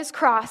about his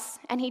cross,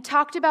 and he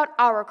talked about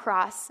our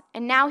cross,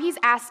 and now he's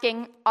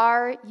asking,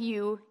 are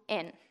you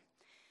in?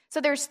 So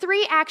there's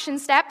 3 action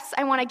steps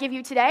I want to give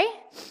you today.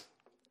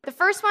 The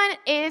first one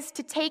is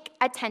to take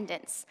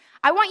attendance.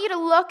 I want you to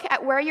look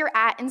at where you're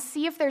at and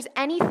see if there's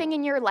anything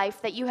in your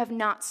life that you have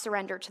not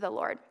surrendered to the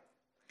Lord.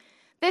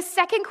 This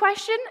second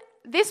question,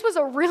 this was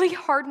a really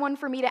hard one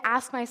for me to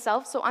ask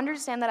myself, so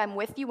understand that I'm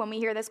with you when we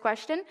hear this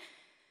question.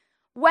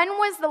 When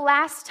was the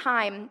last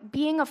time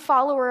being a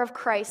follower of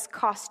Christ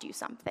cost you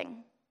something?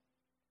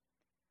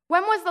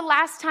 When was the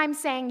last time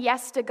saying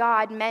yes to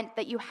God meant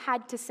that you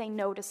had to say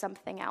no to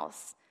something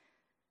else?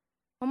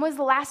 When was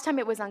the last time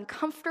it was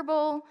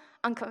uncomfortable,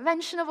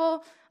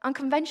 unconventional? When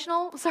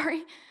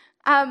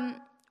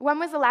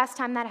was the last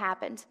time that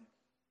happened?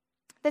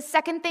 The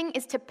second thing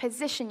is to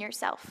position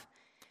yourself.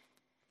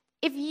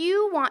 If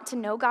you want to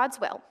know God's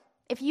will,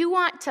 if you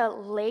want to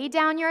lay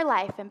down your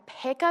life and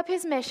pick up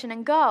his mission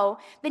and go,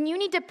 then you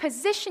need to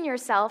position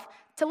yourself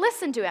to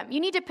listen to him. You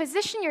need to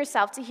position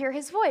yourself to hear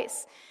his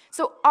voice.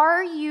 So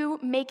are you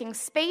making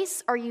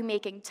space? Are you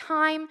making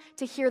time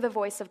to hear the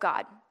voice of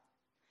God?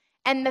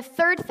 And the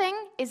third thing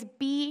is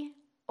be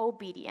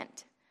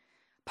obedient.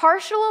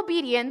 Partial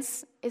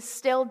obedience is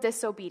still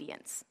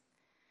disobedience.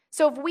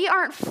 So if we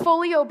aren't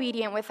fully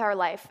obedient with our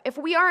life, if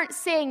we aren't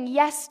saying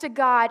yes to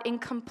God in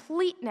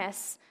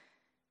completeness,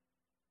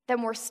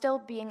 then we're still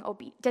being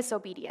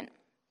disobedient.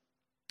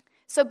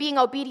 So being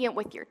obedient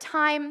with your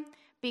time,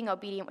 being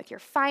obedient with your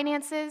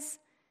finances,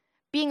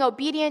 being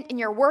obedient in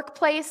your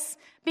workplace,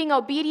 being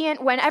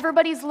obedient when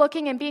everybody's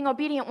looking and being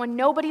obedient when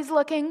nobody's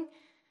looking,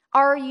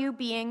 are you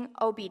being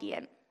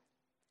obedient?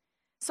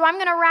 So I'm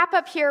going to wrap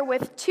up here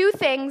with two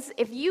things.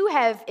 If you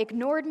have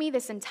ignored me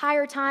this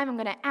entire time, I'm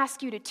going to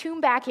ask you to tune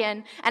back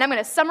in, and I'm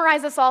going to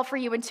summarize this all for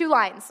you in 2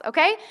 lines,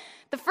 okay?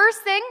 The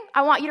first thing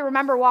I want you to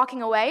remember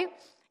walking away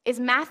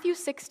is Matthew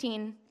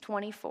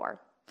 16:24.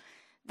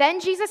 Then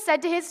Jesus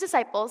said to his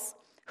disciples,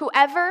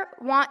 "Whoever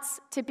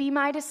wants to be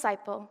my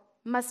disciple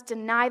must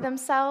deny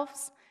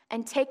themselves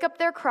and take up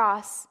their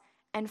cross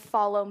and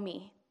follow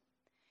me."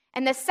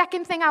 And the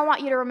second thing I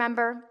want you to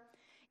remember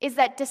is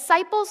that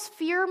disciples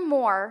fear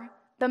more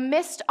the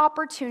missed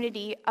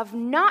opportunity of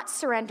not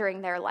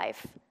surrendering their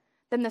life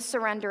than the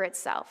surrender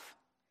itself.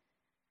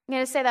 I'm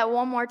going to say that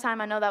one more time.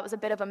 I know that was a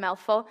bit of a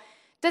mouthful.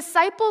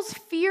 Disciples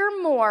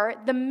fear more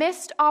the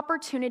missed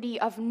opportunity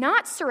of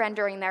not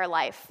surrendering their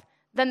life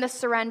than the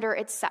surrender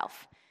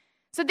itself.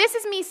 So this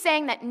is me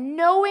saying that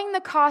knowing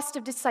the cost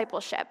of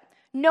discipleship,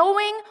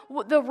 knowing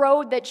the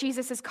road that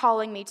Jesus is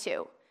calling me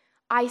to,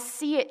 I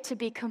see it to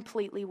be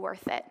completely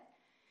worth it.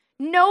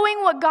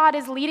 Knowing what God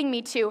is leading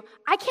me to,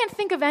 I can't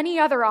think of any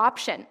other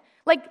option.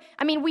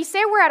 We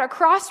say we're at a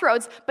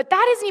crossroads, but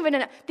that isn't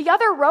even, the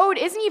other road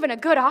isn't even a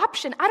good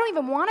option. I don't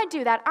even want to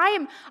do that.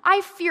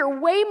 I fear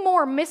way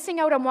more missing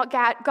out on what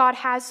God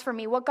has for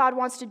me, what God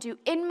wants to do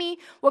in me,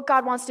 what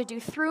God wants to do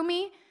through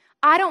me.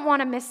 I don't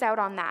want to miss out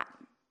on that.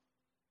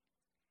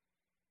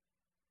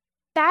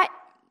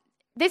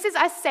 This is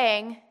us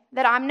saying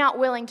that I'm not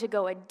willing to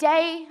go a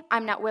day,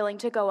 I'm not willing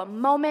to go a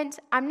moment,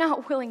 I'm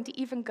not willing to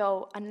even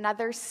go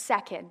another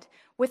second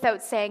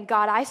without saying,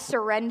 God, I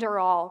surrender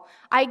all.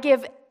 I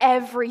give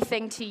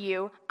everything to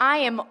you. I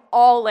am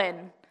all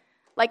in.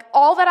 Like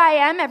all that I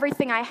am,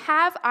 everything I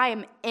have, I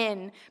am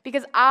in,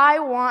 because I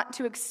want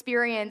to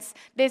experience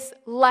this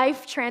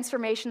life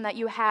transformation that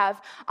you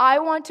have. I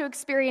want to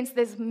experience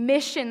this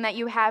mission that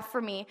you have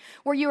for me,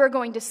 where you are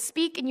going to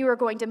speak and you are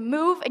going to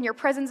move and your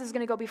presence is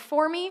going to go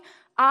before me.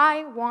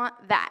 I want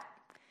that.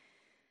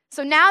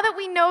 So now that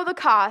we know the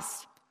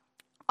cost,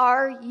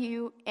 are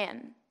you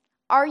in?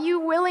 Are you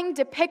willing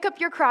to pick up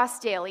your cross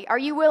daily? Are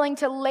you willing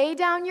to lay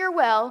down your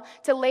will,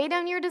 to lay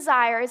down your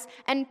desires,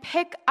 and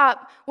pick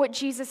up what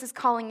Jesus is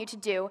calling you to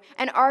do?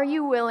 And are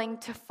you willing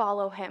to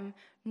follow him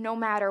no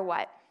matter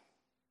what?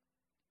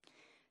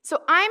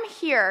 So I'm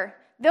here,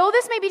 though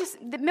this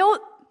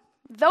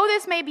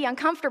may be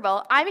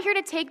uncomfortable, I'm here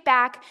to take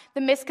back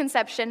the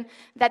misconception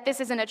that this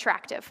isn't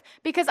attractive.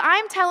 Because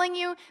I'm telling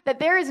you that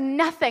there is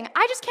nothing,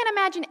 I just can't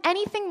imagine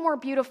anything more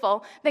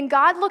beautiful than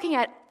God looking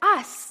at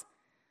us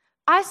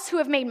who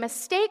have made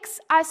mistakes,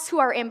 us who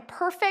are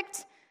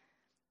imperfect,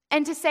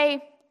 and to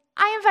say,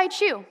 I invite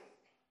you.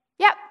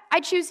 Yep, I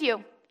choose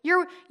you.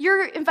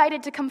 You're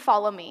invited to come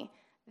follow me.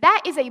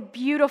 That is a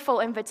beautiful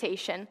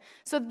invitation.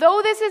 So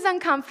though this is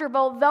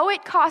uncomfortable, though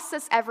it costs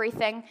us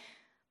everything,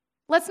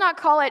 let's not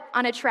call it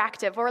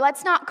unattractive, or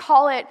let's not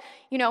call it,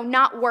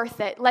 not worth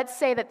it. Let's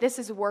say that this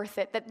is worth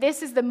it, that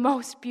this is the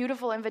most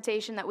beautiful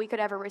invitation that we could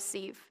ever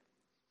receive.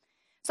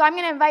 So I'm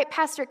going to invite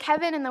Pastor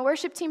Kevin and the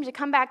worship team to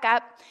come back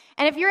up.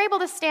 And if you're able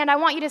to stand, I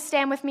want you to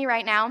stand with me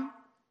right now.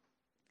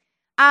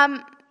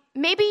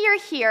 Maybe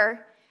you're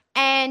here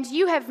and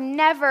you have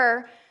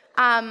never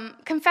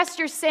confessed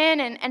your sin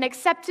and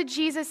accepted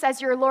Jesus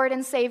as your Lord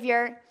and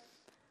Savior.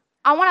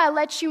 I want to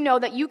let you know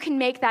that you can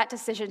make that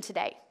decision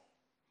today.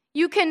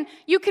 You can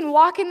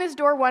walk in this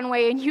door one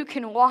way and you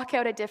can walk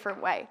out a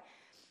different way.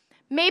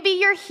 Maybe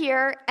you're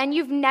here and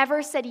you've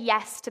never said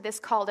yes to this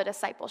call to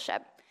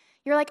discipleship.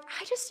 You're like,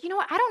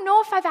 I don't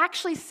know if I've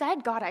actually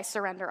said, God, I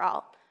surrender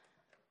all.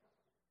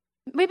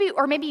 Maybe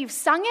you've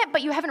sung it,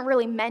 but you haven't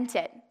really meant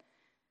it.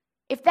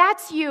 If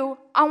that's you,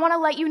 I want to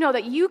let you know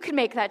that you can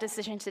make that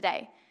decision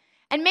today.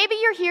 And maybe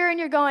you're here and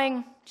you're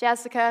going,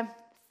 Jessica,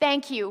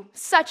 thank you,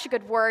 such a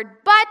good word,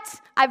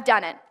 but I've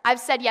done it. I've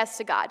said yes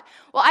to God.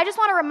 Well, I just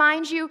want to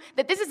remind you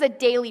that this is a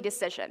daily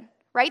decision,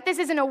 right? This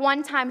isn't a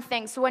one-time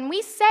thing. So when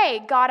we say,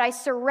 God, I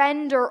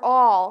surrender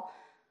all,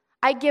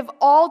 I give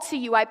all to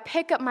you, I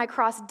pick up my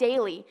cross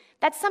daily,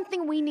 that's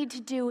something we need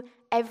to do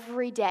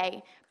every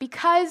day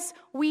because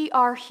we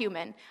are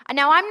human. And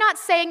now, I'm not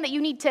saying that you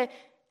need to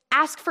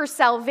ask for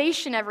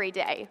salvation every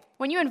day.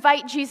 When you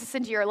invite Jesus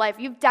into your life,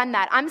 you've done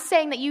that. I'm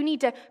saying that you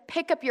need to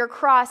pick up your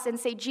cross and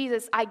say,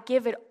 Jesus, I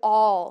give it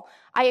all.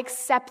 I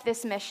accept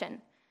this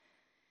mission.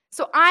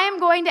 So I am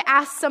going to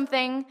ask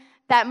something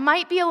that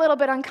might be a little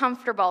bit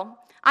uncomfortable.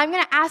 I'm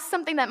going to ask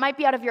something that might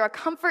be out of your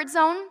comfort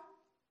zone.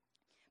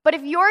 But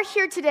if you're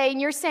here today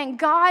and you're saying,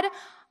 God,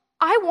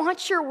 I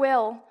want your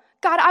will.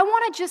 God, I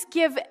want to just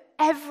give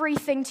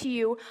everything to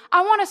you.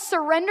 I want to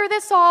surrender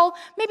this all.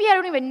 Maybe I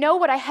don't even know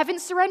what I haven't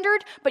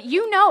surrendered, but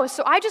you know,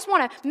 so I just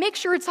want to make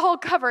sure it's all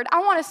covered. I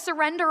want to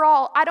surrender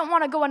all. I don't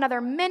want to go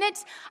another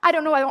minute. I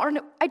don't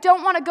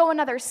want to go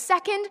another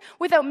second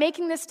without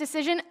making this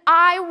decision.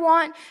 I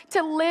want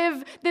to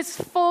live this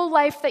full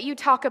life that you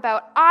talk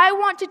about. I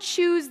want to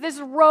choose this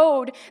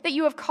road that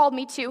you have called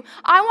me to.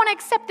 I want to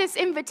accept this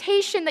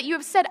invitation that you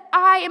have said,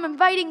 I am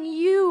inviting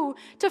you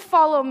to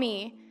follow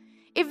me.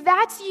 If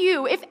that's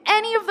you, if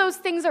any of those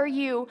things are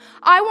you,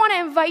 I want to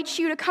invite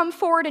you to come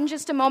forward in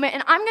just a moment,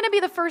 and I'm going to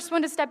be the first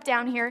one to step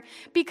down here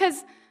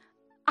because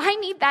I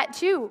need that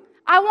too.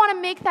 I want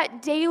to make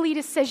that daily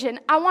decision.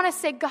 I want to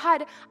say,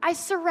 God, I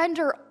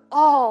surrender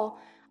all.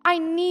 I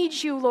need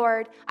you,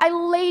 Lord. I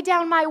lay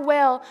down my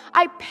will.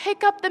 I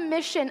pick up the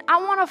mission.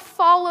 I want to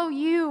follow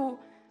you.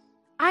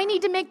 I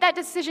need to make that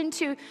decision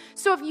too.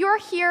 So if you're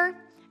here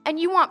and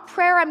you want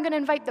prayer, I'm going to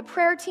invite the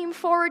prayer team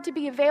forward to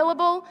be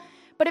available.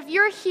 But if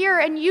you're here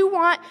and you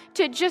want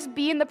to just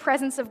be in the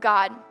presence of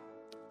God,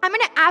 I'm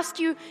going to ask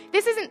you,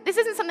 this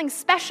isn't something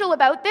special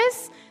about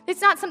this.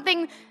 It's not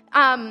something,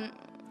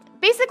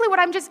 basically what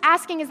I'm just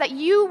asking is that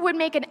you would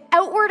make an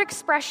outward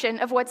expression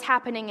of what's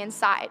happening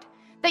inside.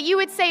 That you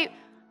would say,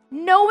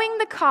 knowing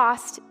the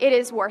cost, it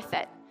is worth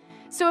it.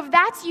 So if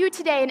that's you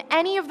today and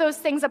any of those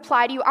things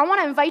apply to you, I want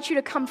to invite you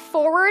to come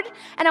forward,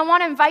 and I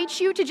want to invite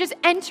you to just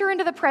enter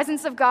into the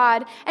presence of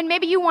God. And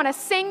maybe you want to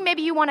sing,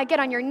 maybe you want to get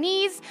on your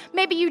knees,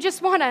 maybe you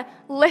just want to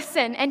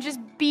listen and just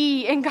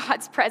be in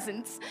God's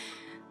presence.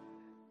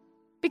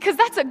 Because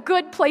that's a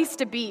good place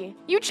to be.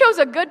 You chose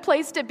a good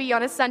place to be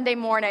on a Sunday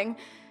morning,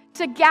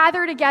 to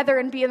gather together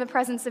and be in the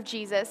presence of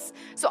Jesus.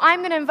 So I'm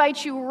going to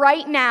invite you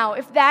right now,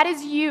 if that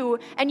is you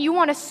and you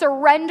want to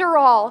surrender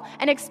all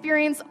and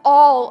experience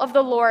all of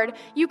the Lord,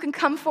 you can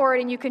come forward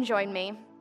and you can join me.